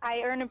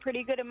I earn a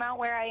pretty good amount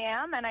where I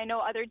am, and I know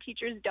other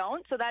teachers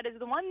don't, so that is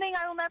the one thing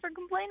I will never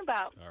complain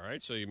about. All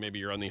right, so maybe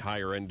you're on the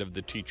higher end of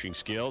the teaching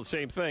scale.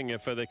 Same thing,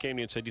 if they came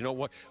to you and said, you know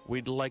what,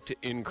 we'd like to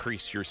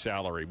increase your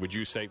salary, would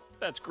you say,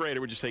 that's great,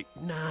 or would you say,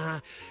 nah,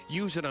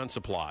 use it on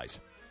supplies?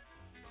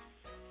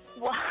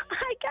 Well,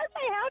 I guess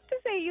I have to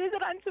say use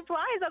it on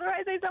supplies,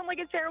 otherwise I sound like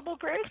a terrible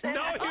person.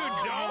 No, you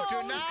don't.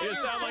 Do not. You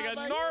sound like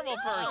a normal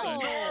person. A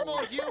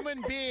normal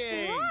human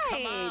being.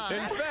 Come on.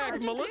 In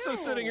fact, Melissa's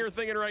sitting here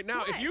thinking right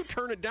now, if you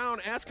turn it down,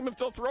 ask them if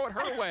they'll throw it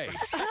her way.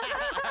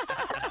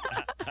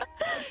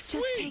 Just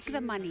take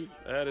the money.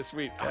 That is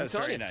sweet. That's I'm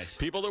telling very you, nice.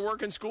 people that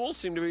work in schools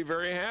seem to be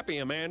very happy.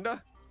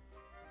 Amanda?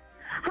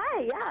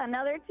 Hi, yeah,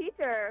 another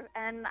teacher,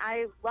 and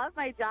I love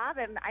my job,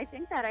 and I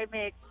think that I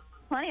make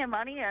plenty of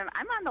money, and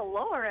I'm on the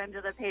lower end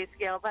of the pay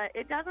scale, but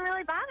it doesn't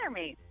really bother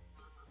me.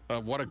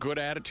 What a good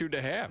attitude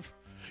to have.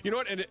 You know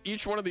what? And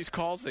each one of these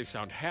calls, they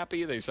sound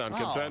happy. They sound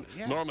content.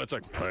 Yeah. Normally, it's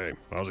like, hey,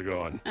 how's it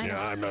going? I'm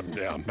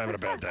having a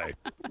bad day.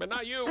 But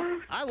not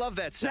you. I love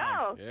that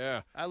sound. No.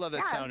 Yeah. I love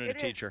that Yeah, sound in a it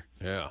is. teacher.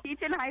 Yeah.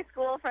 Teaching high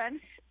school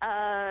French,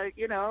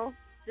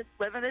 just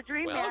living the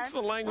dream, Well, man. it's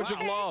the language of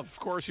love. Of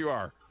course you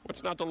are.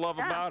 What's not to love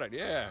about it?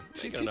 Yeah.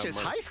 She Making enough teaches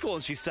money. high school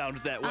and she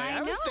sounds that way. I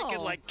was thinking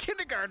know. like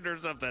kindergarten or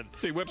something.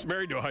 See, Whip's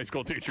married to a high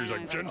school teacher. He's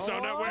like, didn't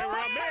sound that way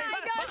around me.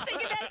 I was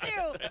thinking that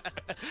too.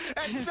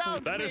 That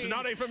sounds That is mean.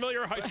 not a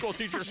familiar high school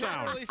teacher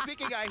sound. Generally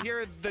speaking, I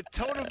hear the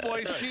tone of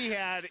voice she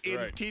had in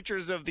Right.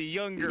 teachers of the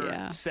younger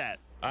Yeah. set.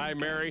 Hi,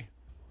 Mary.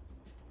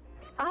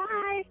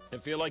 Hi. You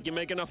feel like you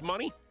make enough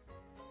money?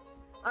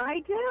 I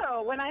do.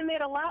 When I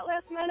made a lot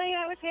less money,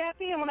 I was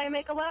happy, and when I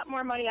make a lot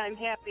more money, I'm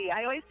happy.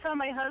 I always tell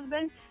my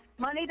husband,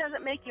 money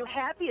doesn't make you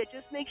happy, it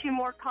just makes you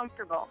more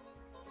comfortable.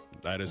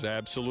 That is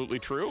absolutely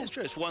true. It's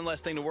just one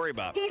less thing to worry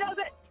about. He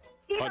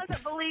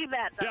doesn't believe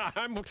that, though.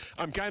 Yeah,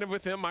 I'm kind of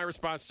with him. My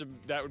response to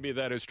that would be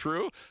that is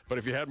true. But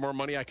if you had more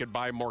money, I could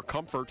buy more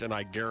comfort, and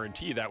I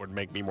guarantee that would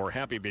make me more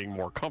happy being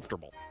more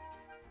comfortable.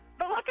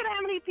 But look at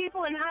how many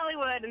people in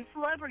Hollywood and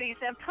celebrities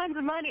have tons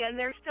of money, and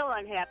they're still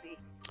unhappy.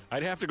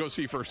 I'd have to go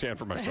see firsthand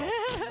for myself.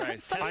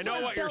 Right. Some I know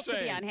people what are you're built to be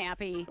saying.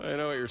 unhappy. I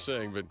know what you're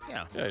saying, but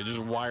Yeah. you just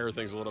wire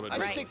things a little bit I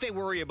different. just think they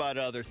worry about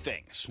other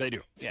things. They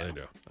do. Yeah. They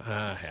do.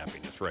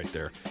 Happiness right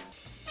there.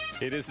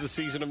 It is the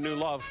season of new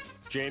love.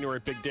 January,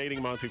 big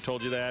dating month. We've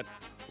told you that.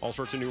 All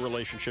sorts of new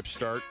relationships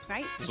start.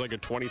 Right. There's like a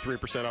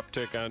 23%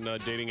 uptick on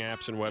dating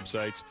apps and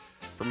websites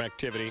from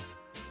activity.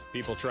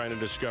 People trying to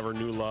discover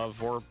new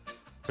love, or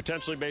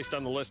potentially based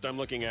on the list I'm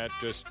looking at,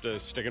 just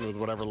sticking with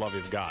whatever love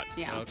you've got.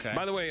 Yeah. Okay.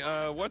 By the way,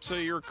 what's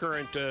your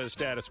current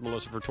status,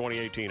 Melissa, for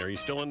 2018? Are you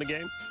still in the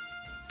game?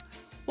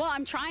 Well,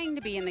 I'm trying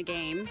to be in the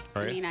game.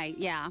 Are I you? mean,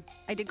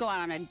 I did go out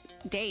on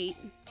a date.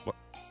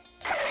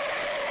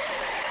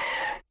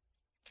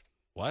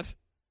 What?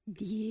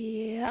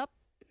 Yep.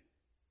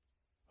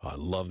 I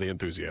love the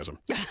enthusiasm.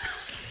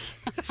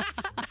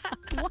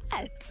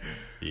 What?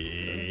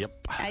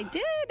 Yep. I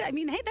did. I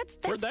mean, hey, that's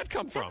Where'd that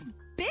come from?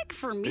 big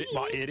for me.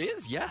 It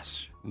is,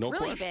 yes. No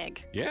Really question.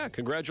 big. Yeah,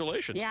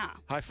 congratulations. Yeah.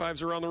 High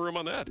fives around the room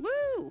on that.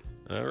 Woo!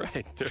 All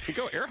right. There you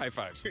go. Air high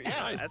fives. Yeah,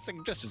 Nice. that's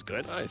just as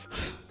good. Nice.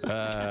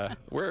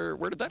 Where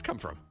did that come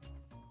from?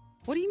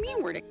 What do you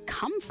mean, where'd it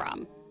come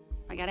from?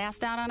 I got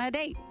asked out on a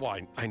date. Well,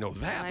 I know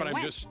that, I but I'm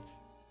went. just...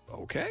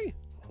 Okay.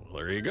 Well,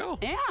 there you go.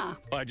 Yeah.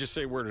 Well, I just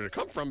say where did it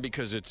come from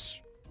because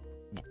it's...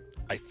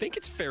 I think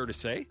it's fair to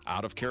say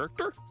out of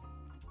character.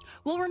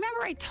 Well,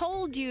 remember I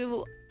told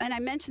you, and I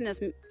mentioned this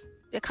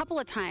a couple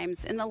of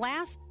times, in the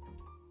last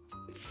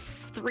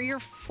 3 or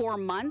 4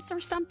 months or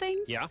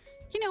something. Yeah.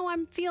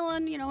 I'm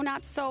feeling,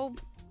 not so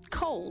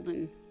cold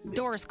and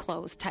doors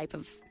closed type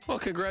of. Well,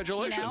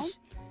 congratulations.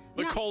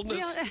 The Not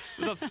coldness,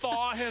 feel- the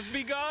thaw has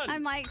begun.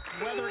 I'm like.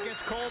 Weather gets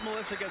cold,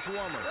 Melissa gets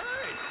warmer.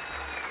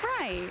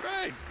 Right.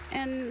 Right.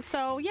 And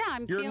so, yeah,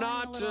 I'm You're feeling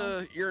not. a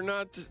little. You're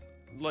not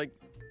like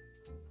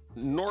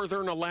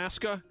northern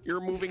Alaska.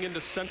 You're moving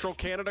into central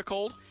Canada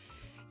cold.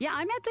 Yeah,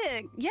 I'm at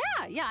the.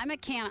 Yeah. I'm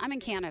in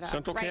Canada.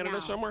 Central right Canada now.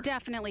 somewhere?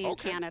 Definitely in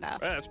Okay. Canada.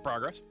 That's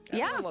progress.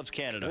 Yeah. Everyone loves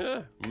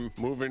Canada. Yeah.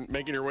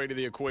 Making your way to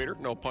the equator.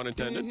 No pun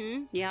intended.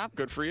 Mm-hmm. Yeah.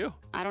 Good for you.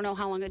 I don't know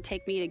how long it'd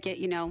take me to get,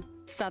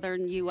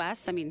 southern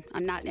U.S. I mean,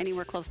 I'm not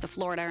anywhere close to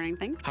Florida or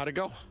anything. How'd it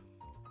go?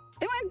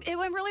 It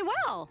went really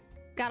well.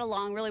 Got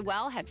along really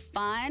well. Had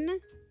fun.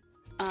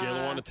 Scale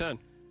of 1 to 10.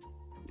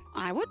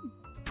 I would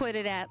put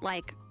it at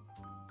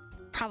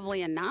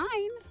probably a 9.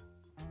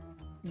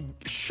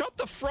 Shut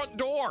the front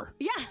door.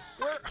 Yeah.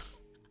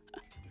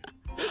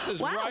 This is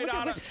Wow, right look at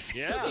out of Whip's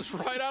This is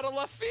right out of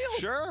left field.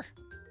 Sure.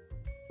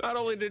 Not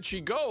only did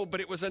she go, but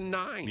it was a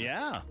 9.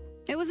 Yeah.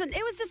 It was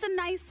just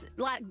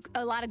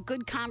a lot of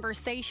good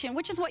conversation,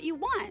 which is what you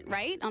want,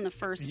 right? On the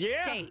first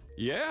date.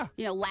 Yeah.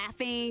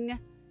 Laughing.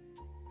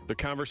 The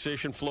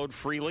conversation flowed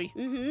freely.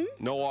 Mm-hmm.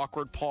 No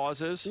awkward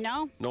pauses.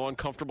 No. No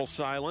uncomfortable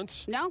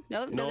silence. No,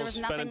 there was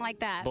nothing like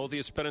that. Both of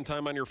you spending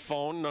time on your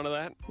phone, none of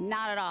that?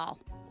 Not at all.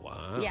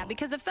 Wow. Yeah,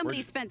 because if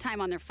somebody spent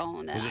time on their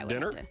phone, then is it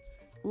dinner?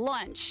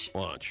 Lunch.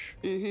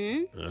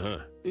 Mm-hmm. Uh-huh.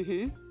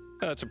 Mm-hmm.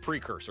 That's a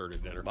precursor to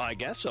dinner. Well, I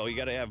guess so. You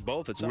got to have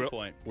both at some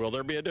point. Will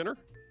there be a dinner?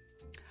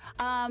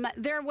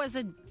 There was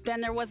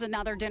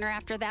another dinner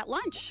after that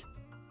lunch.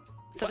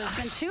 So there's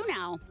been 2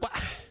 now.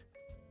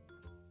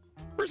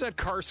 Where's that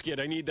car skid?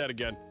 I need that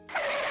again.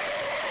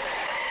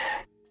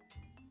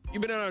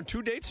 You've been on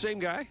 2 dates, same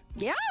guy?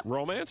 Yeah.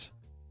 Romance?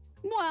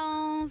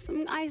 Well,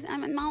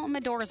 my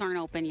doors aren't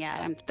open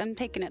yet. I'm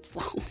taking it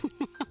slow.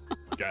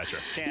 Gotcha.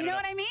 You know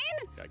what I mean?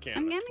 Canada.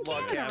 I'm in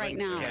Canada right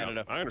now.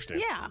 Canada. I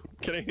understand. Yeah.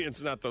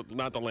 Canadian's not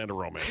the land of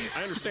romance.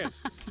 I understand.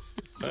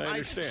 Some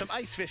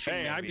ice fishing.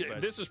 Hey, maybe,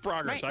 this is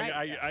progress.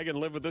 Right. I can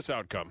live with this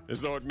outcome,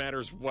 as though it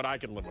matters what I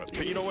can live with.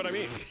 But you know what I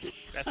mean?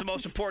 That's the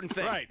most important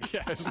thing. Right.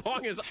 Yeah. As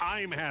long as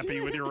I'm happy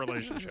with your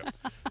relationship.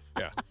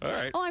 Yeah. All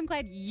right. Oh, I'm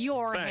glad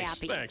you're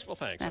happy. Thanks. Well,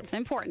 thanks. That's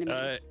important to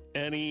me.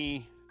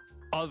 Any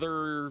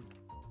other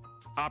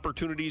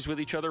opportunities with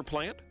each other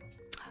planned?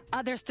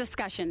 There's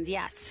discussions,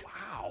 yes.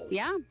 Wow.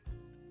 Yeah.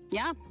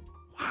 Yeah.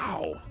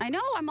 Wow. I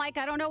know. I'm like,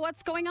 I don't know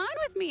what's going on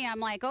with me. I'm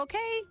like,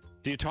 okay.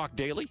 Do you talk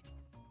daily?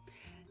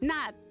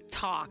 Not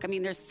talk. I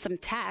mean, there's some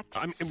text.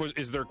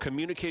 Is there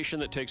communication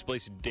that takes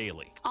place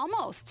daily?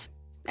 Almost.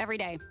 Every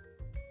day.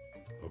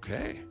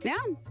 Okay. Yeah.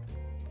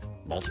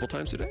 Multiple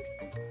times a day?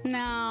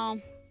 No.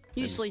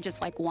 Usually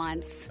just like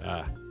once.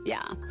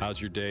 Yeah. How's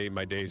your day?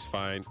 My day's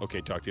fine. Okay,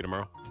 talk to you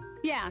tomorrow.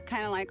 Yeah,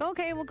 kind of like,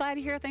 okay, well, glad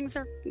to hear things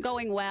are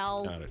going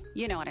well. Got it.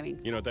 You know what I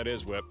mean. You know what that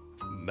is, Whip?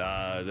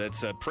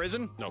 That's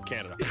prison? No,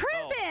 Canada. Prison?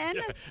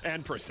 Yeah,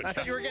 and prison. I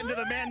thought you were getting to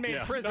the man-made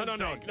prison. No,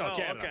 Canada.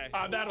 Okay.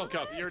 That'll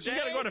come. You got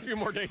to go on a few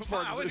more dates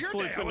before it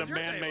sleeps in the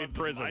man-made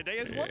prison. My day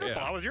is wonderful. Yeah.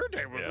 How was your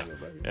day? Yeah.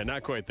 And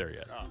not quite there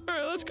yet. All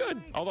right, that's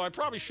good. Although I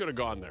probably should have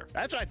gone there.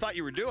 That's what I thought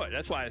you were doing.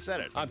 That's why I said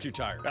it. I'm too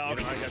tired. I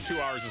got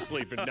 2 hours of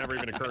sleep. It never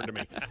even occurred to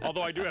me.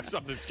 Although I do have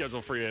something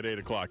scheduled for you at 8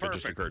 o'clock. That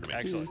just occurred to me.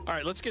 Excellent. All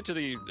right, let's get to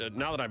the,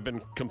 now that I've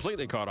been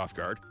completely caught off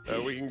guard,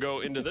 we can go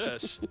into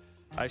this.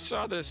 I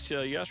saw this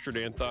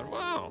yesterday and thought,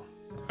 wow,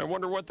 I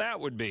wonder what that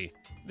would be.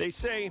 They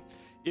say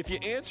if you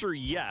answer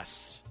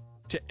yes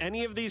to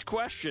any of these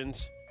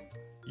questions,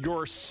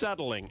 you're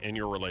settling in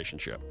your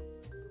relationship.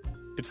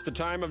 It's the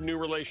time of new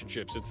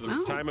relationships. It's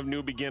the time of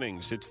new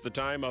beginnings. It's the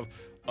time of,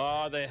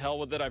 the hell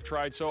with it. I've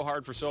tried so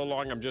hard for so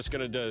long. I'm just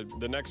going to,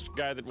 the next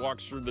guy that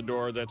walks through the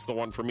door, that's the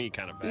one for me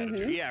kind of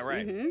attitude. Yeah,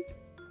 right. Mm-hmm.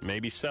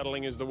 Maybe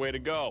settling is the way to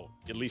go.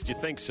 At least you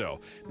think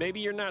so. Maybe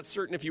you're not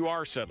certain if you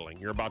are settling.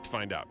 You're about to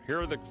find out. Here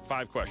are the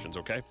 5 questions,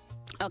 okay?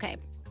 Okay.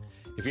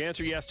 If you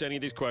answer yes to any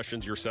of these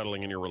questions, you're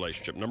settling in your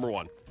relationship. Number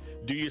 1,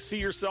 do you see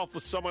yourself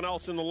with someone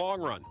else in the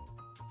long run?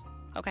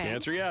 Okay.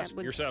 Answer yes,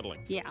 you're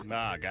settling. Yeah.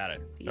 Got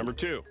it. Number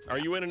 2, are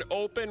you in an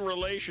open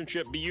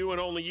relationship, but you and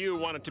only you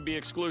want it to be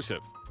exclusive?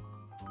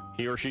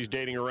 He or she's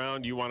dating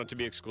around, you want it to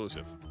be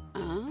exclusive.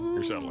 Oh.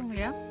 You're settling.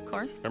 Yeah, of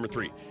course. Number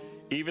 3,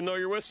 even though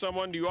you're with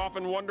someone, do you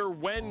often wonder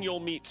when you'll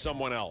meet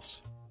someone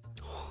else?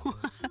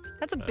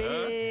 That's a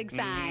big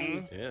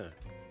sign. Yeah.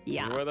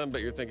 Yeah. You're with them,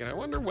 but you're thinking, I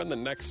wonder when the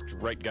next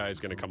right guy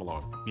is going to come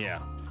along. Yeah.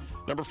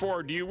 Number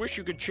 4, do you wish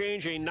you could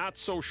change a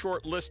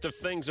not-so-short list of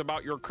things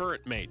about your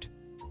current mate?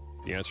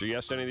 You answer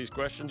yes to any of these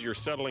questions, you're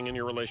settling in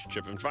your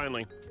relationship. And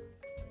finally,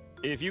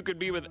 if you could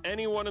be with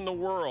anyone in the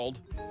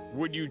world,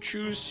 would you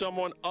choose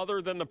someone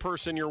other than the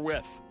person you're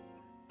with?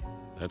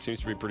 That seems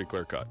to be pretty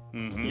clear-cut.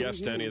 Mm-hmm.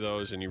 Yes to any of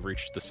those, and you've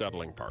reached the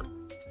settling part.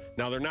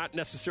 Now, they're not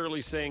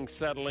necessarily saying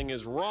settling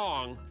is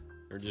wrong.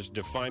 They're just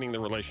defining the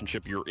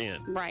relationship you're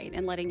in. Right,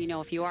 and letting you know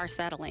if you are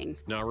settling.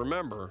 Now,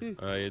 remember,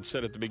 I had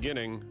said at the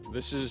beginning,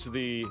 this is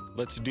the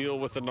let's deal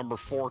with the number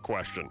 4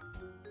 question.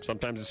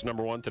 Sometimes it's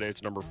number 1, today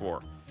it's number 4.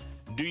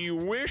 Do you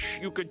wish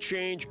you could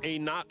change a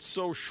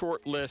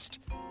not-so-short list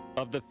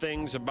of the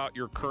things about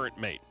your current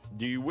mate?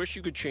 Do you wish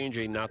you could change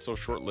a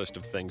not-so-short list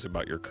of things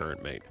about your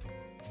current mate?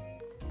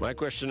 My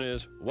question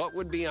is, what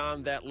would be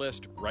on that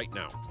list right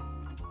now?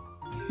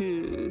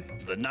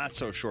 The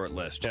not-so-short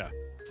list. Yeah.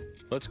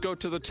 Let's go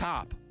to the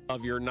top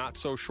of your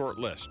not-so-short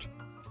list.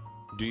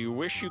 Do you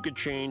wish you could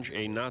change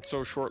a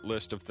not-so-short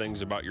list of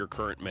things about your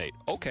current mate?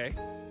 Okay.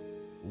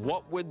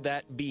 What would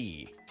that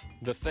be,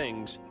 the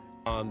things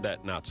on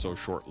that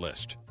not-so-short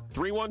list?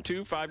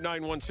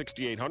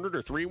 312-591-6800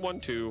 or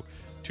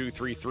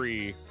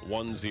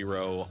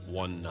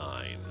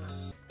 312-233-1019.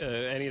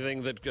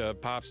 Anything that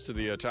pops to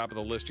the top of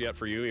the list yet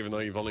for you, even though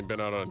you've only been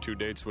out on 2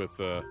 dates with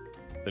the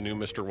new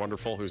Mr.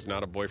 Wonderful, who's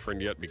not a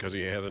boyfriend yet because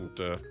he hasn't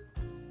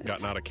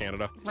gotten out of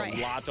Canada? It's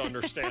a lot to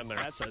understand there.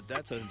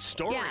 That's a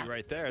story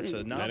right there. It's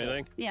a novel.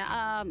 Anything? Yeah.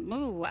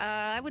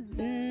 I would.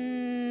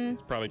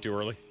 It's probably too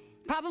early.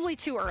 Probably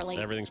too early.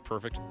 Everything's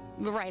perfect?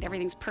 Right,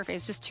 everything's perfect.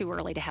 It's just too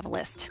early to have a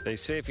list. They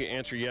say if you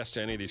answer yes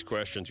to any of these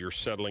questions, you're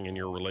settling in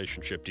your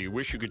relationship. Do you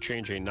wish you could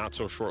change a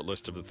not-so-short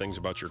list of the things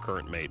about your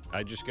current mate?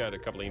 I just got a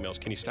couple of emails.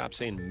 Can you stop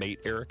saying mate,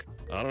 Eric?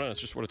 I don't know. It's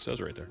just what it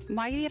says right there.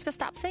 Why do you have to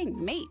stop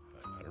saying mate?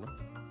 I don't know.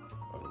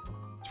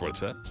 That's what it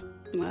says.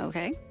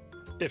 Okay.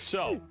 If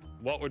so,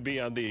 what would be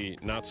on the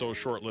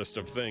not-so-short list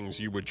of things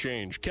you would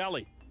change?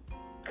 Kelly?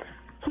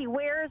 He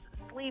wears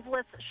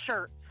sleeveless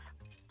shirts.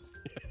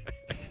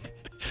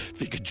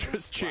 If you could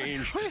just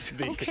change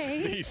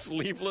the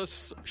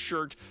sleeveless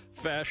shirt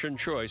fashion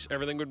choice,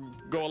 everything would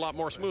go a lot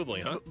more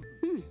smoothly, huh?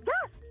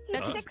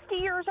 Yes, he's 60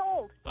 years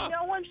old.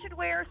 No one should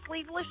wear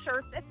sleeveless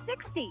shirts at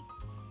 60.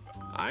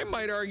 I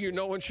might argue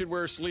no one should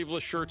wear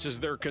sleeveless shirts as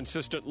their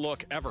consistent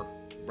look ever.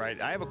 Right.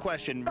 I have a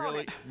question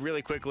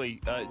really quickly.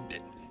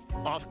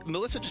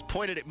 Melissa just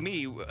pointed at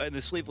me in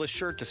the sleeveless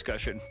shirt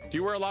discussion. Do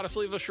you wear a lot of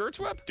sleeveless shirts,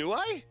 Webb? Do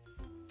I?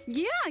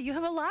 Yeah, you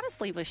have a lot of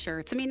sleeveless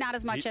shirts. I mean, not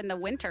as much in the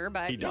winter,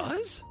 but... He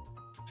does?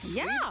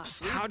 Yeah.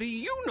 How do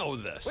you know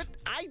this? What?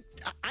 I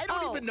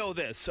don't even know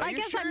this. Are I you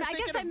guess sure I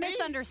guess I'm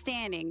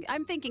misunderstanding.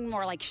 I'm thinking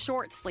more like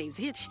short sleeves.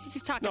 He's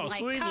talking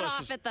like cut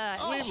off at the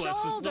sleeveless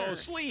shoulders. is no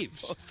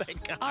sleeves. Oh,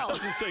 thank God. It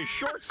doesn't say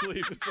short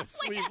sleeves. It says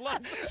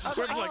sleeveless. Have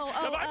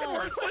I been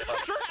wearing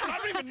sleeveless shirts and I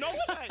don't even know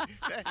it?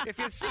 If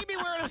you see me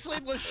wearing a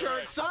sleeveless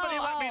shirt, somebody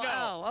let me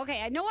know. Oh,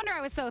 okay. No wonder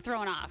I was so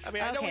thrown off. I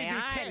mean, I know we do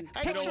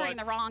I'm picturing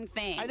the wrong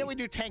thing. I know we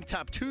do Tank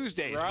Top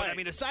Tuesdays, but I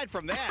mean, aside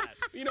from that,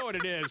 you know what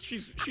it is?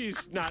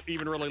 She's not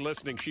even really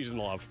listening. She's in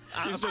love.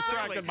 She's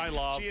distracted by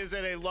love. She is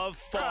in a love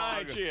fog.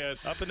 Right, she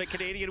is. Up in the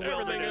Canadian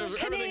wilderness.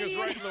 Everything is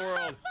right in the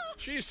world.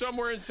 She's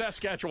somewhere in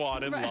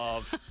Saskatchewan in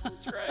love.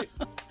 That's right.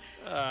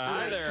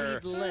 Hi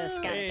there.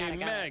 Hey,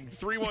 Meg,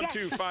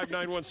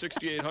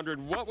 312-591-6800.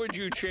 What would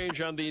you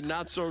change on the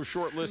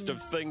not-so-short list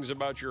of things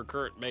about your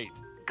current mate?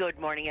 Good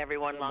morning,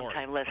 everyone.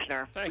 Long-time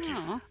listener. Thank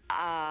you.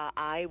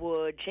 I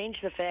would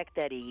change the fact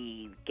that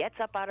he gets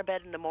up out of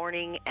bed in the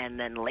morning and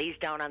then lays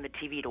down on the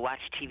TV to watch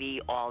TV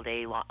all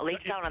day long. Lays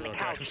down on the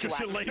couch to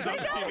watch lays on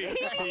the TV.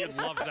 He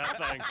loves that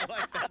thing.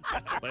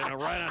 Laying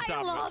right on top of it.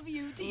 I love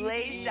you, TV.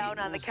 Lays down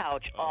on the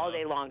couch all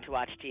day long to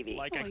watch TV.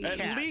 Like a cat.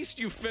 At least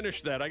you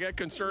finished that. I got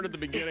concerned at the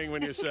beginning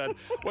when you said,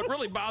 what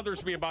really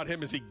bothers me about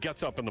him is he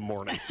gets up in the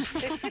morning.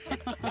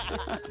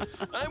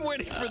 I'm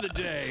waiting for the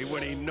day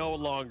when he no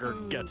longer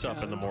gets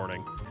up in the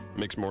morning.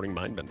 Makes morning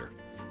mind bender.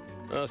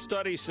 A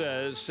study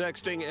says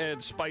sexting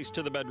adds spice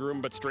to the bedroom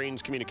but strains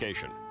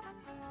communication.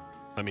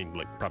 I mean,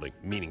 like, probably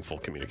meaningful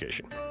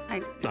communication.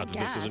 Not that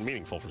this isn't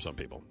meaningful for some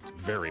people. It's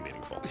very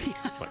meaningful. Yeah,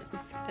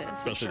 it is.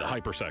 Especially the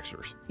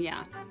hypersexters.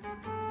 Yeah.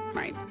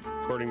 Right.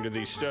 According to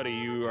the study,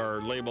 you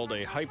are labeled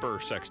a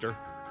hypersexter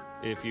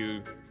if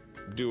you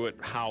do it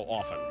how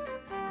often?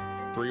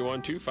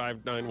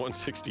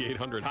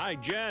 312-591-6800. Hi,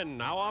 Jen.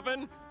 How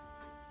often?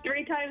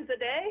 3 times a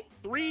day?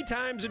 3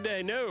 times a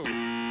day. No.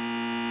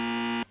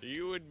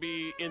 You would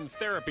be in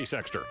therapy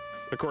sexter,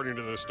 according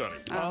to this study.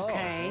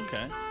 Okay.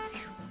 Okay.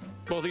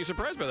 Both of you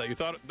surprised by that? You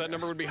thought that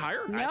number would be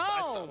higher?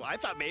 No. I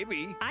thought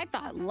maybe. I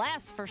thought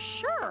less for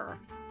sure.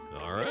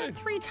 All right.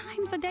 3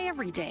 times a day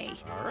every day.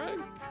 All right.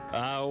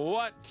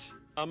 What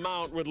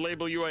amount would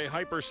label you a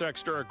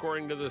hypersexter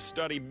according to the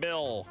study,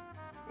 Bill?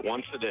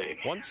 Once a day.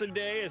 Once a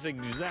day is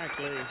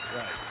exactly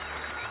right.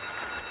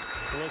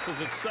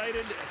 Melissa's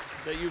excited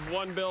that you've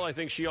won, Bill. I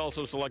think she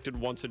also selected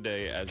once a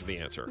day as the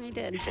answer. I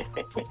did.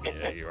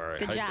 Yeah, you are a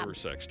Good job.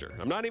 hypersexter.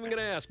 I'm not even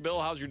going to ask, Bill,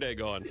 how's your day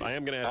going? I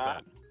am going to ask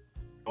that.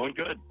 Going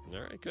good.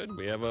 All right, good.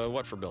 We have a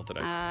what for Bill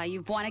today?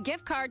 You've won a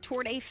gift card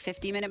toward a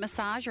 50-minute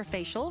massage or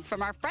facial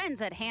from our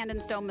friends at Hand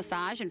and Stone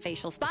Massage and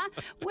Facial Spa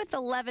with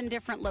 11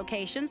 different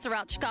locations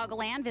throughout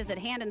Chicagoland. Visit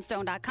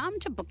handandstone.com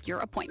to book your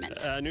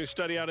appointment. A new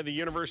study out of the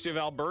University of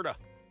Alberta.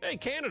 Hey,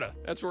 Canada.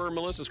 That's where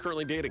Melissa's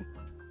currently dating.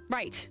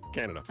 Right.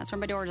 Canada. That's where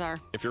my doors are.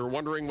 If you're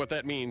wondering what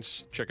that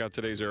means, check out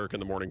today's Eric in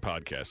the Morning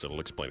podcast.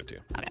 It'll explain it to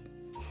you. Okay.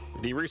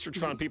 The research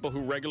found people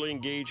who regularly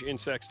engage in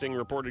sexting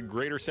reported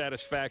greater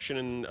satisfaction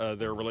in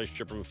their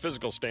relationship from a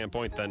physical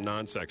standpoint than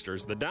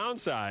non-sexters. The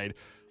downside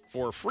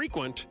for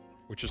frequent,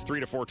 which is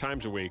 3 to 4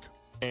 times a week,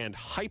 and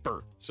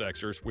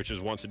hyper-sexters, which is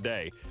once a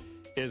day,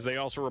 is they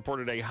also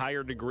reported a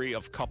higher degree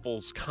of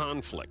couples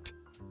conflict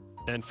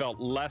and felt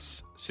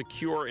less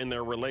secure in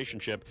their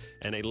relationship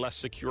and a less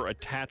secure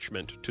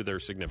attachment to their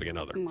significant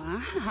other.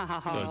 Wow.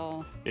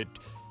 So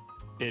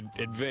it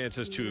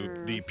advances to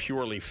the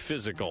purely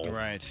physical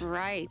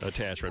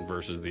attachment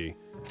versus the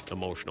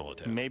emotional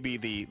attachment. Maybe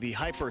the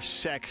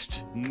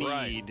hyper-sexed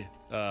need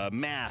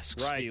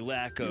masks the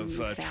lack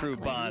of true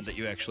bond that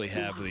you actually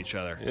have with each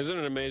other. Isn't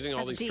it amazing,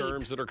 all these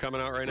terms that are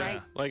coming out right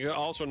now? Like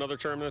also another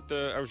term that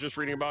I was just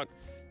reading about,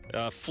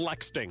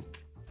 flexting.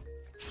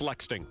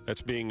 Flexting.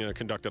 That's being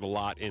conducted a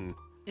lot in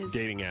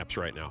dating apps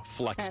right now.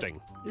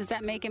 Flexting. Is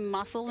that making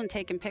muscles and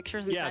taking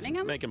pictures and sending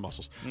them? Yeah, making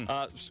muscles.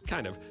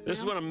 Kind of. This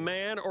is when a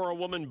man or a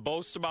woman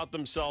boasts about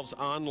themselves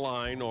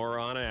online or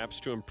on apps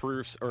to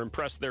improve or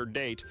impress their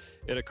date.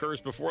 It occurs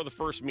before the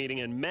first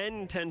meeting, and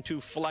men tend to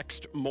flex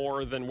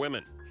more than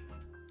women.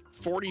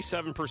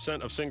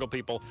 47% of single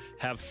people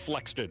have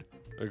flexted,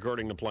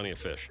 according to Plenty of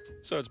Fish.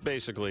 So it's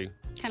basically...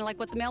 Kind of like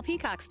what the male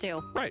peacocks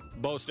do. Right.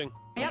 Boasting,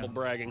 humble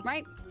bragging,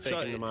 right.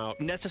 faking them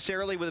out.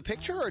 Necessarily with a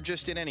picture or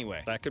just in any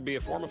way? That could be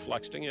a form of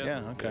flexing, yeah.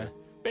 Yeah, okay.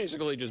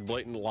 Basically just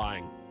blatant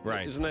lying.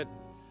 Right. Isn't that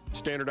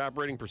standard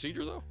operating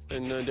procedure, though,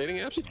 in dating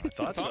apps? I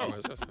thought so. I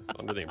was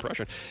under the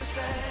impression.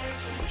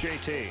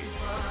 JT.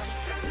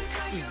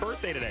 It's his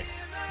birthday today.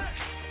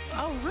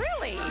 Oh,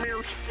 really?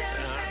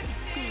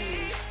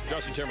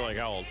 Justin Timberlake,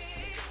 how old?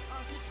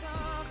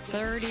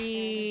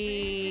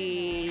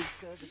 32?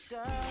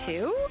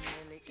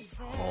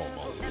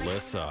 Oh,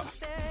 Melissa.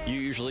 You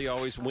usually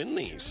always win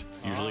these.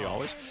 You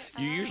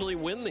usually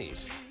win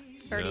these.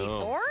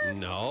 34?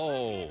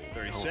 No.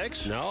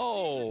 36?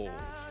 No.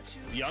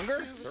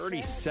 Younger?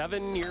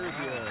 37 years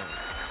young.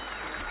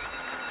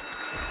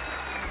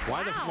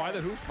 Why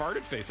the who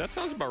farted face? That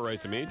sounds about right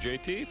to me.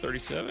 JT,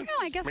 37? No,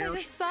 I guess I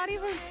just thought he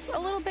was a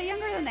little bit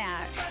younger than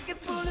that. Good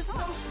for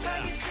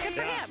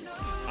him.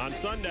 On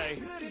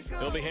Sunday,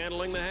 he'll be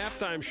handling the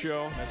halftime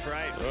show. That's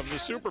right. Of the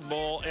Super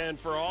Bowl. And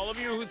for all of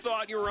you who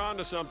thought you were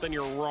onto something,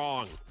 you're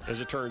wrong,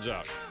 as it turns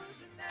out.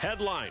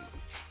 Headline: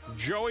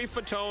 Joey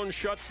Fatone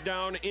shuts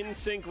down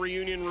NSYNC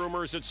reunion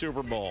rumors at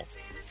Super Bowl.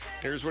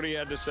 Here's what he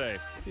had to say.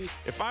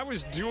 If I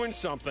was doing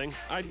something,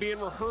 I'd be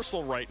in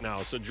rehearsal right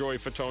now, said Joey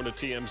Fatone to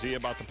TMZ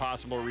about the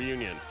possible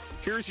reunion.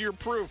 Here's your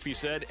proof, he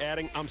said,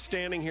 adding, I'm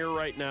standing here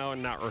right now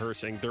and not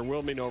rehearsing. There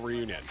will be no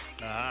reunion.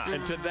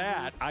 And to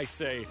that, I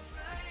say,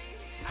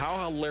 how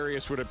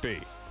hilarious would it be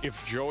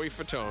if Joey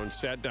Fatone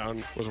sat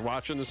down, was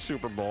watching the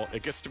Super Bowl,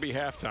 it gets to be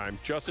halftime,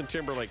 Justin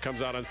Timberlake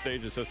comes out on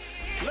stage and says,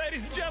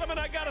 ladies and gentlemen,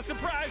 I got a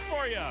surprise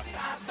for you. And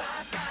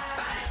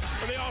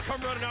they all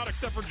come running out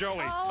except for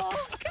Joey.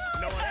 Oh,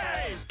 God. No one,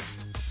 hey,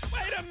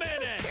 wait a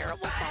minute.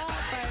 Terrible thought,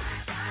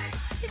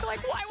 but he's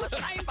like, why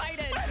wasn't I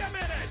invited? Wait a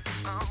minute.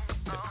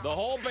 The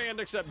whole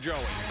band except Joey.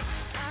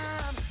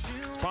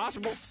 It's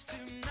possible.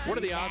 What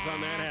are the odds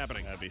on that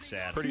happening? That'd be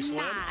sad. Pretty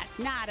slim?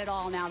 Not at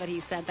all now that he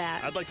said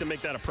that. I'd like to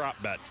make that a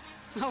prop bet.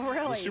 Oh,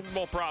 really? The Super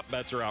Bowl prop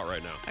bets are out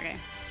right now. Okay.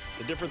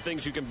 The different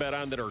things you can bet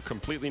on that are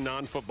completely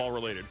non-football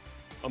related.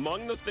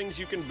 Among the things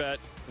you can bet,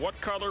 what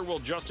color will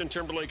Justin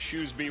Timberlake's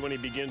shoes be when he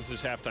begins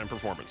his halftime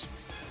performance?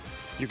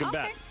 You can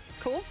bet.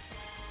 Cool.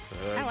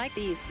 I like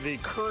these. The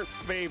current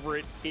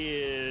favorite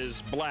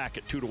is black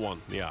at 2-1,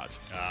 the odds.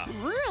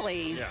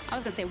 Really? Yeah. I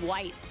was going to say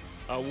white.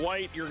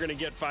 White, you're going to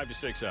get 5 to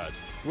 6 odds.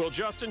 Will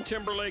Justin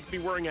Timberlake be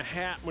wearing a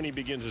hat when he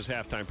begins his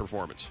halftime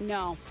performance?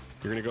 No.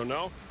 You're going to go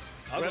no?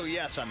 I'll go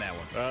yes on that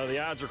one. The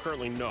odds are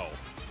currently no.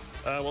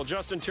 Will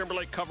Justin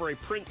Timberlake cover a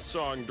Prince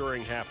song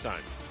during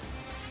halftime?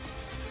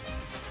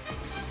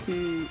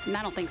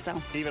 I don't think so.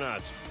 Even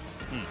odds.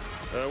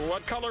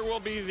 What color will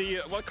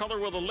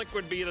the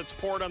liquid be that's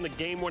poured on the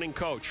game-winning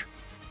coach?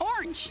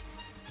 Orange.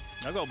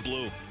 I'll go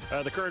blue.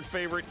 The current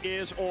favorite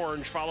is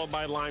orange, followed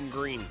by lime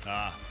green.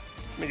 Let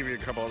me give you a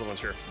couple other ones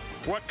here.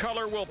 What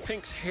color will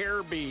Pink's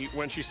hair be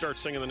when she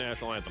starts singing the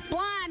national anthem?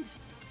 Blonde.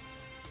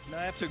 No,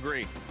 I have to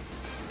agree.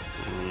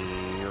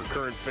 Your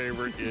current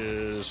favorite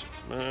is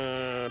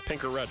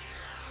pink or red.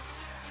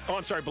 Oh,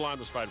 I'm sorry,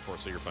 blonde was 5-4,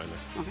 so you're fine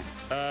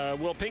there.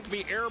 Okay. Will Pink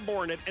be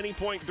airborne at any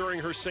point during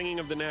her singing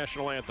of the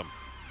national anthem?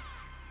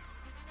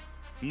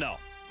 No.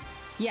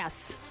 Yes.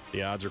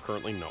 The odds are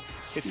currently no.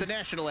 It's the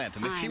national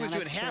anthem. If she was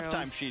doing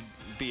halftime, she'd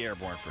be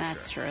airborne for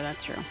sure.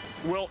 That's true.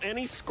 Will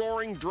any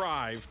scoring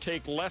drive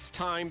take less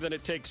time than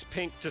it takes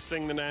Pink to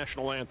sing the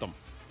national anthem?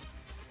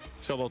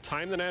 So they'll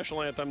time the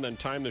national anthem, then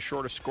time the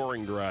shortest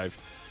scoring drive.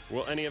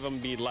 Will any of them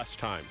be less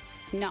time?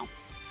 No.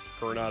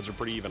 Current odds are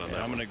pretty even on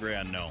that. I'm going to agree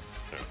on no.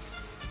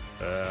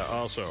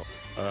 Also,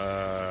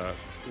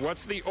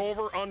 what's the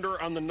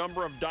over-under on the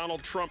number of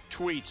Donald Trump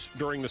tweets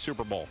during the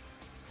Super Bowl?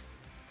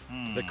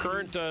 The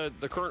current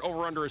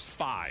over-under is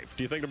 5.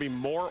 Do you think it'll be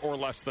more or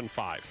less than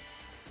 5?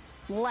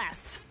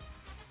 Less.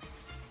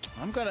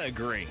 I'm going to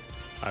agree.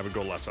 I would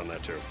go less on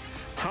that, too.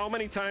 How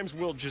many times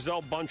will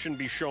Gisele Bündchen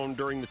be shown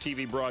during the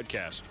TV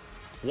broadcast?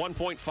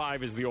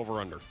 1.5 is the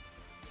over-under.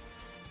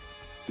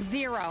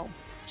 0.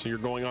 So you're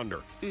going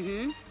under.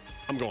 Mm-hmm.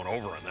 I'm going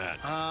over on that.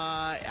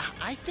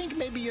 I think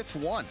maybe it's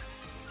 1.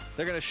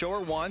 They're going to show her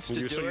once to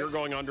do it. So you're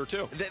going under,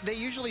 too? They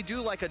usually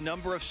do like a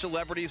number of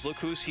celebrities. Look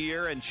who's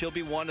here, and she'll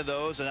be one of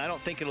those, and I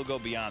don't think it'll go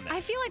beyond that.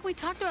 I feel like we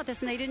talked about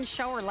this, and they didn't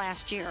show her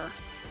last year.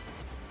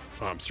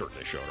 Oh, I'm certain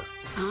they showed her.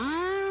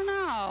 I don't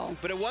know.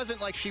 But it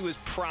wasn't like she was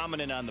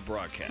prominent on the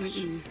broadcast.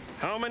 Mm-mm.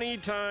 How many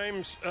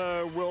times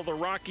will the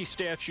Rocky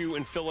statue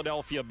in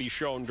Philadelphia be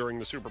shown during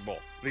the Super Bowl?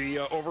 The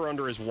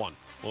over-under is 1.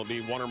 Will it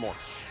be 1 or more?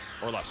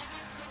 Or less?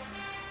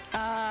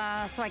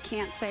 So I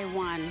can't say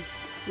 1,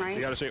 right?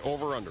 You got to say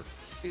over or under.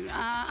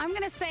 I'm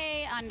going to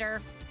say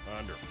under.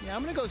 Under. Yeah,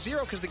 I'm going to go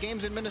 0 because the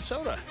game's in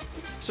Minnesota.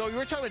 So you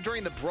were talking about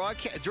during the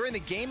broadcast, during the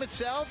game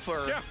itself,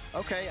 or yeah?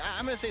 Okay,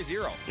 I'm going to say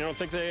 0. You don't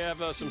think they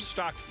have some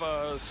stock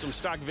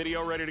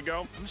video ready to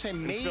go? I'm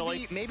saying maybe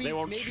they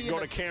won't go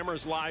to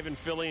cameras live in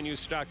Philly and use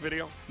stock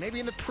video. Maybe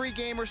in the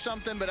pregame or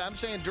something, but I'm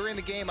saying during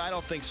the game, I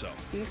don't think so.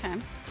 Okay.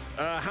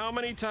 How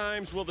many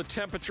times will the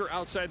temperature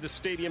outside the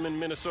stadium in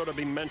Minnesota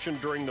be mentioned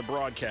during the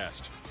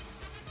broadcast?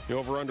 The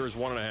over/under is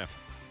 1.5.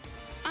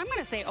 I'm going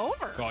to say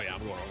over. Oh, yeah, I'm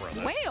going over on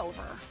that. Way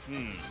over.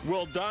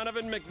 Will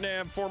Donovan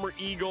McNabb, former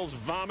Eagles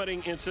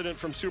vomiting incident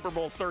from Super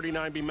Bowl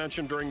 39, be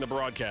mentioned during the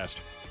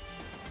broadcast?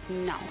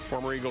 No.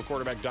 Former Eagle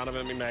quarterback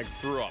Donovan McNabb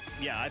threw up.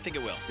 Yeah, I think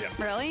it will. Yeah.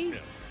 Really?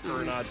 Yeah.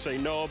 Or not say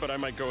no, but I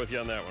might go with you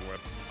on that one, Whip.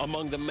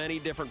 Among the many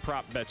different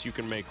prop bets you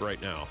can make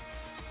right now.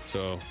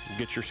 So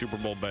get your Super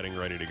Bowl betting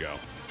ready to go.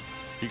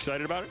 You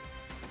excited about it?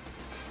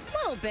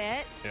 A little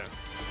bit. Yeah.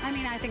 I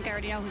mean, I think I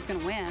already know who's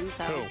going to win.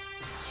 So. Who?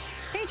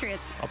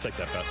 Patriots. I'll take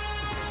that bet.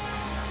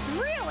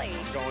 Really?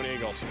 Going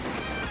Eagles.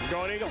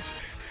 Going Eagles.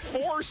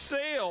 For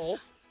sale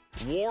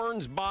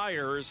warns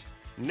buyers,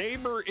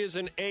 neighbor is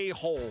an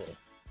a-hole.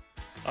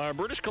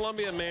 British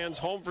Columbia man's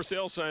home for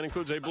sale sign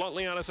includes a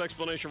bluntly honest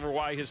explanation for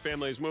why his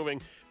family is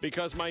moving.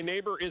 Because my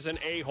neighbor is an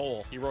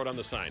a-hole, he wrote on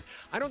the sign.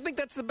 I don't think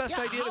that's the best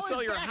idea to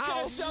sell your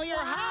house. Sell your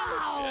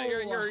house. Yeah,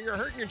 you're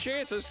hurting your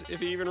chances if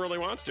he even really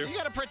wants to. You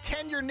got to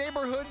pretend your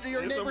neighbor's He's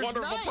a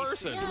wonderful nice.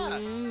 person. Yeah.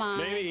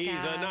 Maybe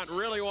he's not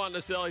really wanting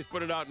to sell. He's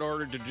put it out in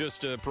order to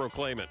just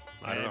proclaim it.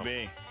 I don't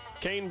know.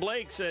 Kane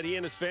Blake said he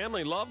and his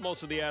family love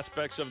most of the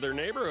aspects of their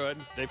neighborhood.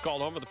 They've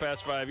called home for the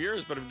past 5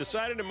 years, but have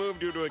decided to move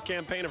due to a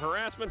campaign of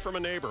harassment from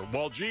a neighbor.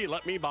 Well, gee,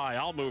 let me buy.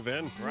 I'll move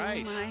in.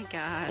 Right. Oh, my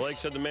gosh. Blake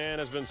said the man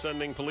has been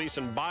sending police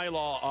and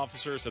bylaw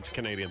officers, that's a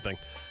Canadian thing,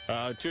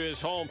 to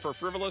his home for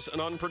frivolous and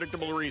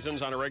unpredictable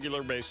reasons on a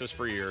regular basis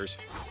for years.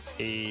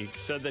 He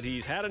said that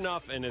he's had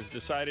enough and has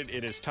decided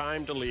it is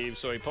time to leave,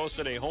 so he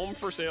posted a home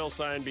for sale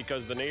sign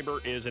because the neighbor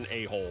is an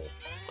a-hole.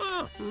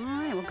 All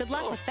right. Well, good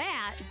luck with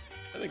that.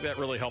 I think that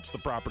really helps the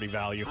property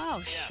value.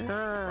 Oh, sure.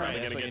 Probably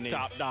going to get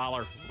top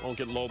dollar. Won't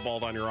get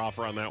lowballed on your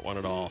offer on that one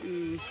at all.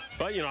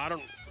 But, I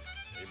don't...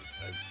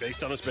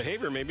 Based on his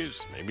behavior, maybe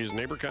his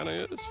neighbor kind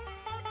of is.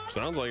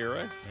 Sounds like you're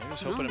right. Maybe he's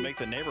hoping to make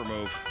the neighbor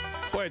move.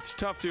 Boy, it's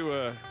tough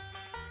to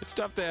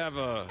have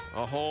a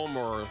home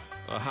or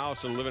a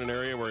house and live in an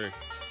area where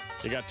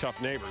you got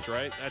tough neighbors,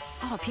 right?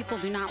 Oh, people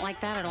do not like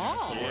that at all.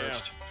 That's the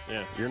worst.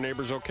 Yeah. Your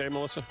neighbor's okay,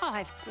 Melissa? Oh, I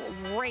have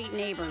great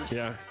neighbors.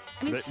 Yeah.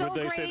 I mean, would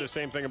they say the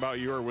same thing about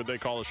you, or would they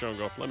call the show and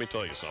go, let me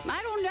tell you something?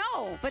 I don't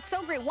know, but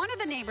so great. One of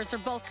the neighbors are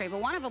both great,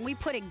 but one of them, we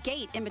put a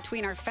gate in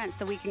between our fence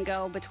so we can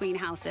go between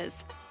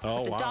houses.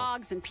 Oh, with the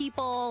dogs and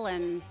people,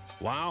 and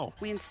wow,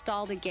 we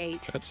installed a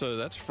gate.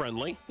 That's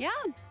friendly. Yeah.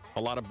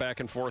 A lot of back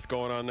and forth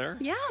going on there.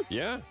 Yeah.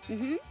 Yeah.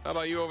 Mm-hmm. How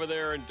about you over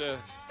there at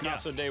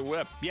Casa de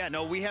Whip? Yeah,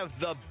 no, we have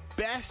the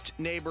best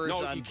neighbors.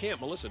 No, you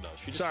can't. Melissa does.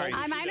 She just Sorry.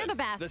 told you mine are the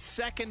best. The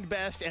second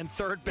best and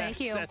third best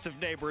Thank you. sets of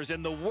neighbors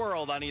in the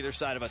world on either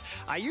side of us.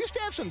 I used to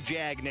have some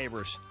Jag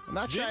neighbors. I'm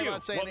not shy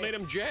about saying what made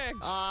them Jags?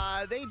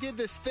 They did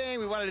this thing.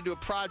 We wanted to do a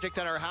project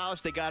on our house.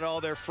 They got all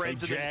their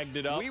friends. They jagged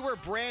it up? We were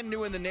brand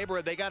new in the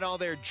neighborhood. They got all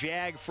their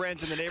Jag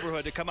friends in the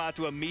neighborhood to come out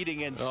to a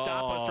meeting and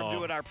stop us from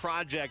doing our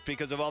project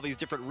because of all these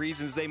different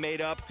reasons they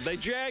made up. They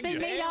jagged you.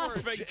 They were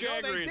fake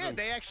Jag they reasons. did.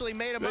 They actually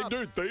made them up.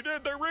 They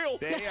did. They're real.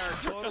 They are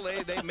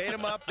totally. They made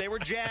them up. They were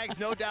Jags,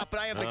 no doubt. But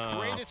I have the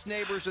greatest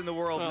neighbors in the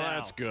world now.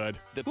 That's good.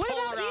 The What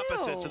polar about you?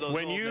 opposites of those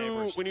When old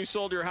neighbors. you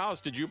sold your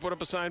house, did you put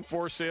up a sign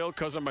for sale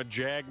because I'm a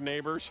Jag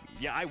neighbors?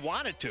 Yeah, I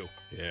wanted to.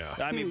 Yeah.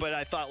 I mean, but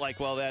I thought,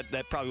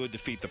 that probably would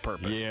defeat the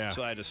purpose. Yeah.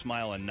 So I had to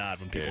smile and nod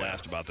when people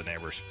asked about the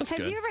neighbors. That's Have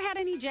good. you ever had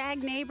any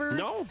Jag neighbors?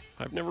 No,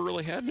 I've never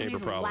really had neighbor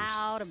Somebody's problems.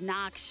 loud,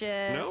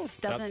 obnoxious, No,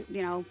 doesn't,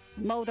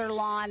 mow their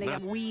lawn, they Not-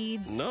 have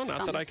weeds. No,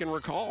 not that I can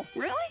recall.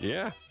 Really?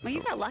 Yeah. Well,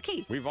 you got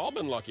lucky. We've all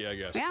been lucky, I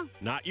guess. Yeah.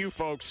 Not you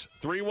folks.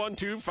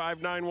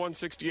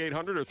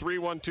 312-591-6800 or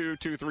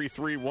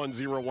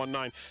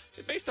 312-233-1019.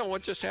 Based on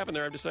what just happened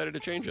there, I've decided to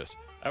change this.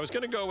 I was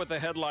going to go with the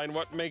headline,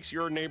 what makes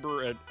your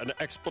neighbor an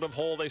expletive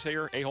hole, they say,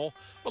 or a-hole.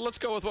 But let's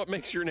go with what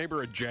makes your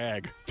neighbor a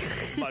Jag.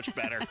 Much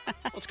better.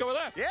 Let's go with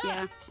that. Yeah.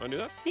 Yeah. Want to do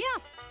that? Yeah.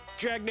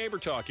 Jag Neighbor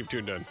Talk, you've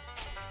tuned in.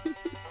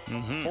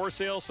 For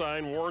sale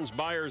sign warns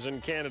buyers in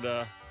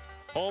Canada.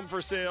 Home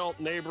for sale,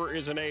 neighbor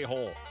is an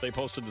a-hole. They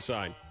posted the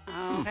sign.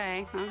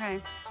 Okay.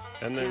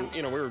 And then,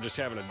 we were just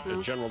having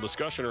a general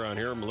discussion around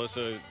here.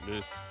 Melissa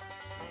just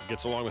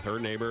gets along with her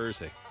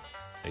neighbors.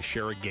 They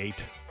share a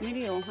gate. We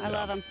do. I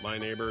love them. My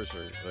neighbors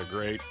are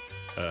great.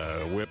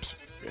 Whips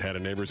had a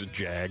neighbor's a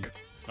Jag.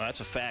 Oh,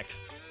 that's a fact.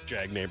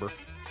 Jag neighbor.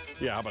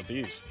 Yeah, how about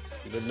these?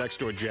 You live next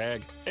to a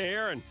Jag. Hey,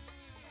 Aaron.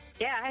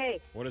 Yeah,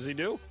 hey. What does he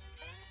do?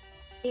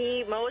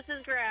 He mows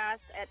his grass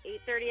at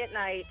 8:30 at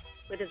night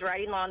with his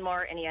riding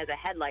lawnmower, and he has a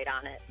headlight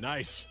on it.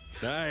 Nice.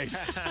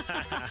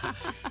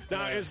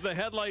 Now, is the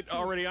headlight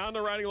already on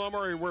the riding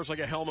lawnmower, or he wears like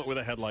a helmet with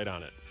a headlight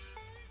on it?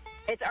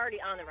 It's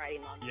already on the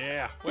riding lawnmower.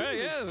 Yeah. Well,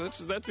 yeah,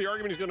 that's the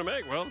argument he's going to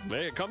make. Well,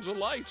 hey, it comes with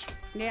lights.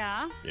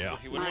 Yeah. Yeah.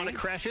 He wouldn't want to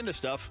crash into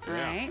stuff.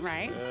 Right.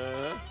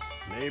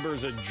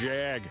 Neighbor's a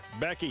Jag.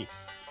 Becky,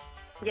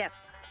 Yes.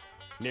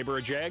 neighbor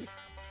a Jag?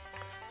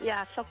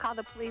 Yeah, she'll call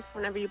the police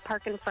whenever you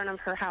park in front of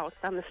her house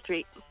on the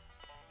street.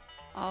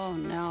 Oh,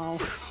 no.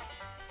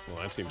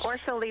 Well, that seems... Or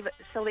she'll leave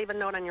a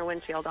note on your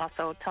windshield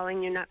also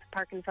telling you not to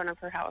park in front of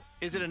her house.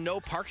 Is it a no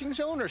parking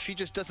zone, or she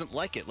just doesn't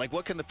like it? Like,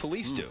 what can the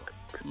police do?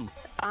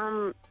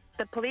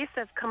 The police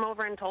have come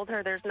over and told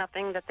her there's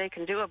nothing that they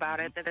can do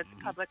about it, that it's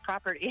public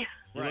property.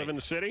 You live in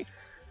the city?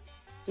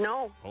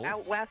 No, Oh.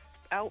 out west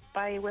out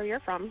by where you're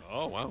from.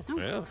 Oh, wow. Oh,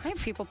 Yeah. I have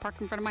people park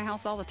in front of my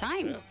house all the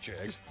time. Yeah,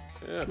 Jags.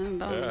 Yeah.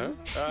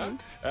 And,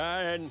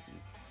 And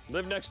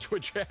live next to a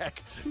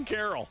Jag.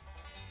 Carol.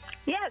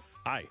 Yes.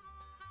 Hi.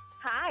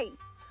 Hi.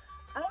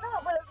 I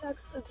don't live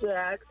next to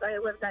Jags. I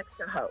live next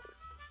to Hose.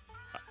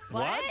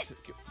 What?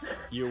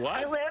 You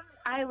what?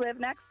 I live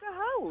next to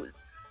Hose.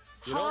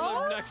 You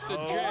don't live next to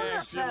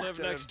Jags. You live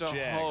next to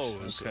Jags.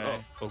 Hose. Okay.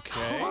 Oh,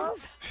 okay. Well,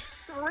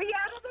 3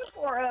 out of the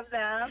 4 of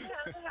them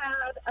have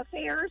had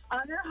affairs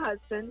on their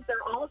husbands.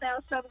 They're all now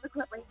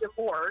subsequently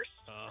divorced.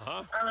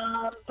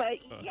 Uh-huh. But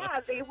yeah,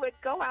 they would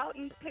go out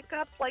and pick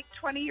up like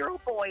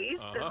 20-year-old boys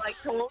and like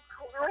clear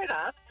it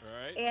up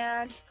Right.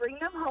 and bring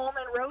them home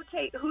and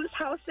rotate whose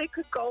house they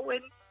could go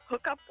and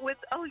hook up with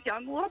a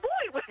young little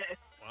boy with.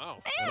 Wow.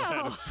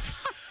 Ew.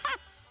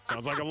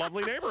 Sounds like a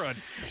lovely neighborhood.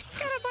 It's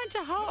got a bunch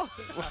of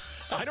hoes.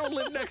 I don't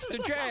live next to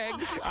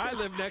Jags. I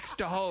live next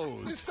to It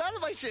Hose.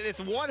 sounded like shit.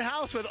 It's one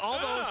house with all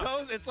those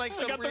hoes. It's like I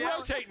some got the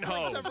rotating it's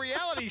like hoe. some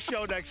reality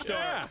show next door.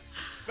 Yeah.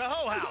 The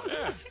hoe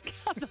house.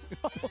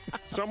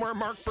 Somewhere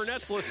Mark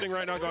Burnett's listening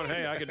right now going,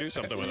 hey, I could do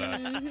something with that.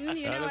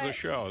 You That know is a it.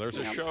 show. There's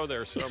a show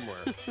there somewhere.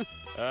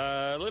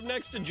 Live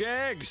next to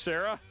Jags,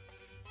 Sarah.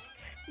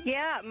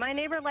 Yeah, my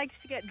neighbor likes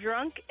to get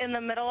drunk in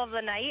the middle of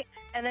the night,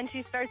 and then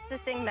she starts to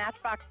sing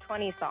Matchbox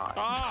 20 songs.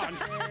 Oh,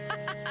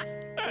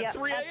 at Yep,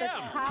 3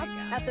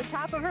 a.m. At the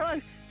top of her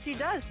lungs. She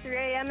does. 3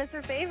 a.m. is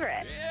her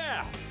favorite.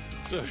 Yeah.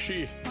 So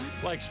she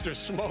likes to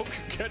smoke,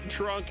 get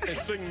drunk, and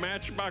sing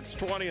Matchbox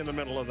 20 in the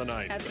middle of the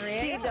night. At 3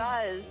 She a.m.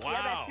 does. Wow.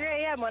 Yeah, that's 3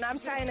 a.m. when I'm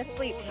trying to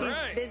sleep. She's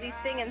Right. busy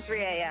singing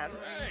 3 a.m.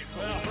 Right.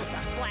 Well, It's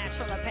a flash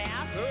from the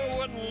past. who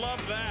wouldn't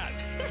love that?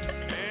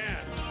 Man.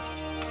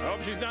 I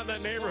hope she's not in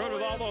that neighborhood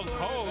with all those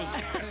hoes.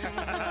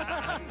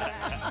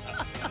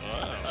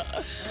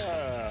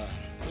 Wow.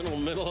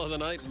 Middle of the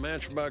night,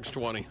 Matchbox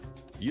 20.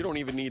 You don't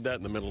even need that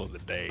in the middle of the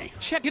day.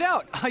 Check it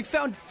out. I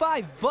found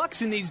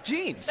 $5 in these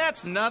jeans.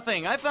 That's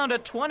nothing. I found a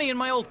 20 in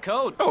my old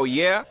coat. Oh,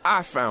 yeah?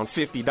 I found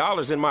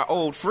 $50 in my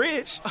old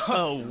fridge.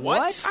 Oh,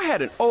 what? I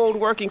had an old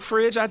working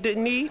fridge I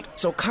didn't need,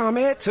 so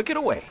ComEd took it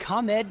away.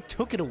 ComEd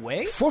took it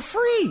away? For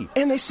free.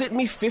 And they sent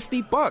me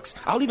 $50.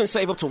 I'll even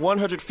save up to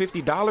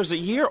 $150 a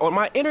year on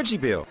my energy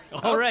bill.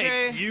 All right,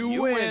 Okay,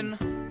 you win.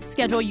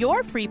 Schedule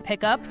your free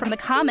pickup from the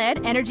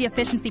ComEd Energy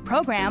Efficiency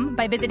Program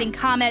by visiting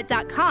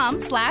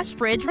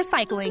ComEd.com/fridge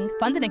recycling.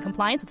 Funded in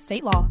compliance with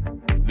state law.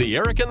 The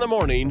Eric in the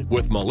Morning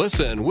with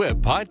Melissa and Whip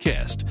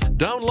podcast.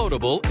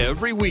 Downloadable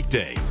every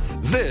weekday.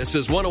 This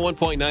is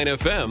 101.9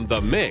 FM, The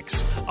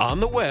Mix. On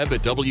the web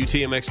at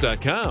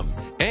WTMX.com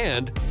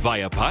and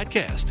via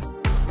podcast.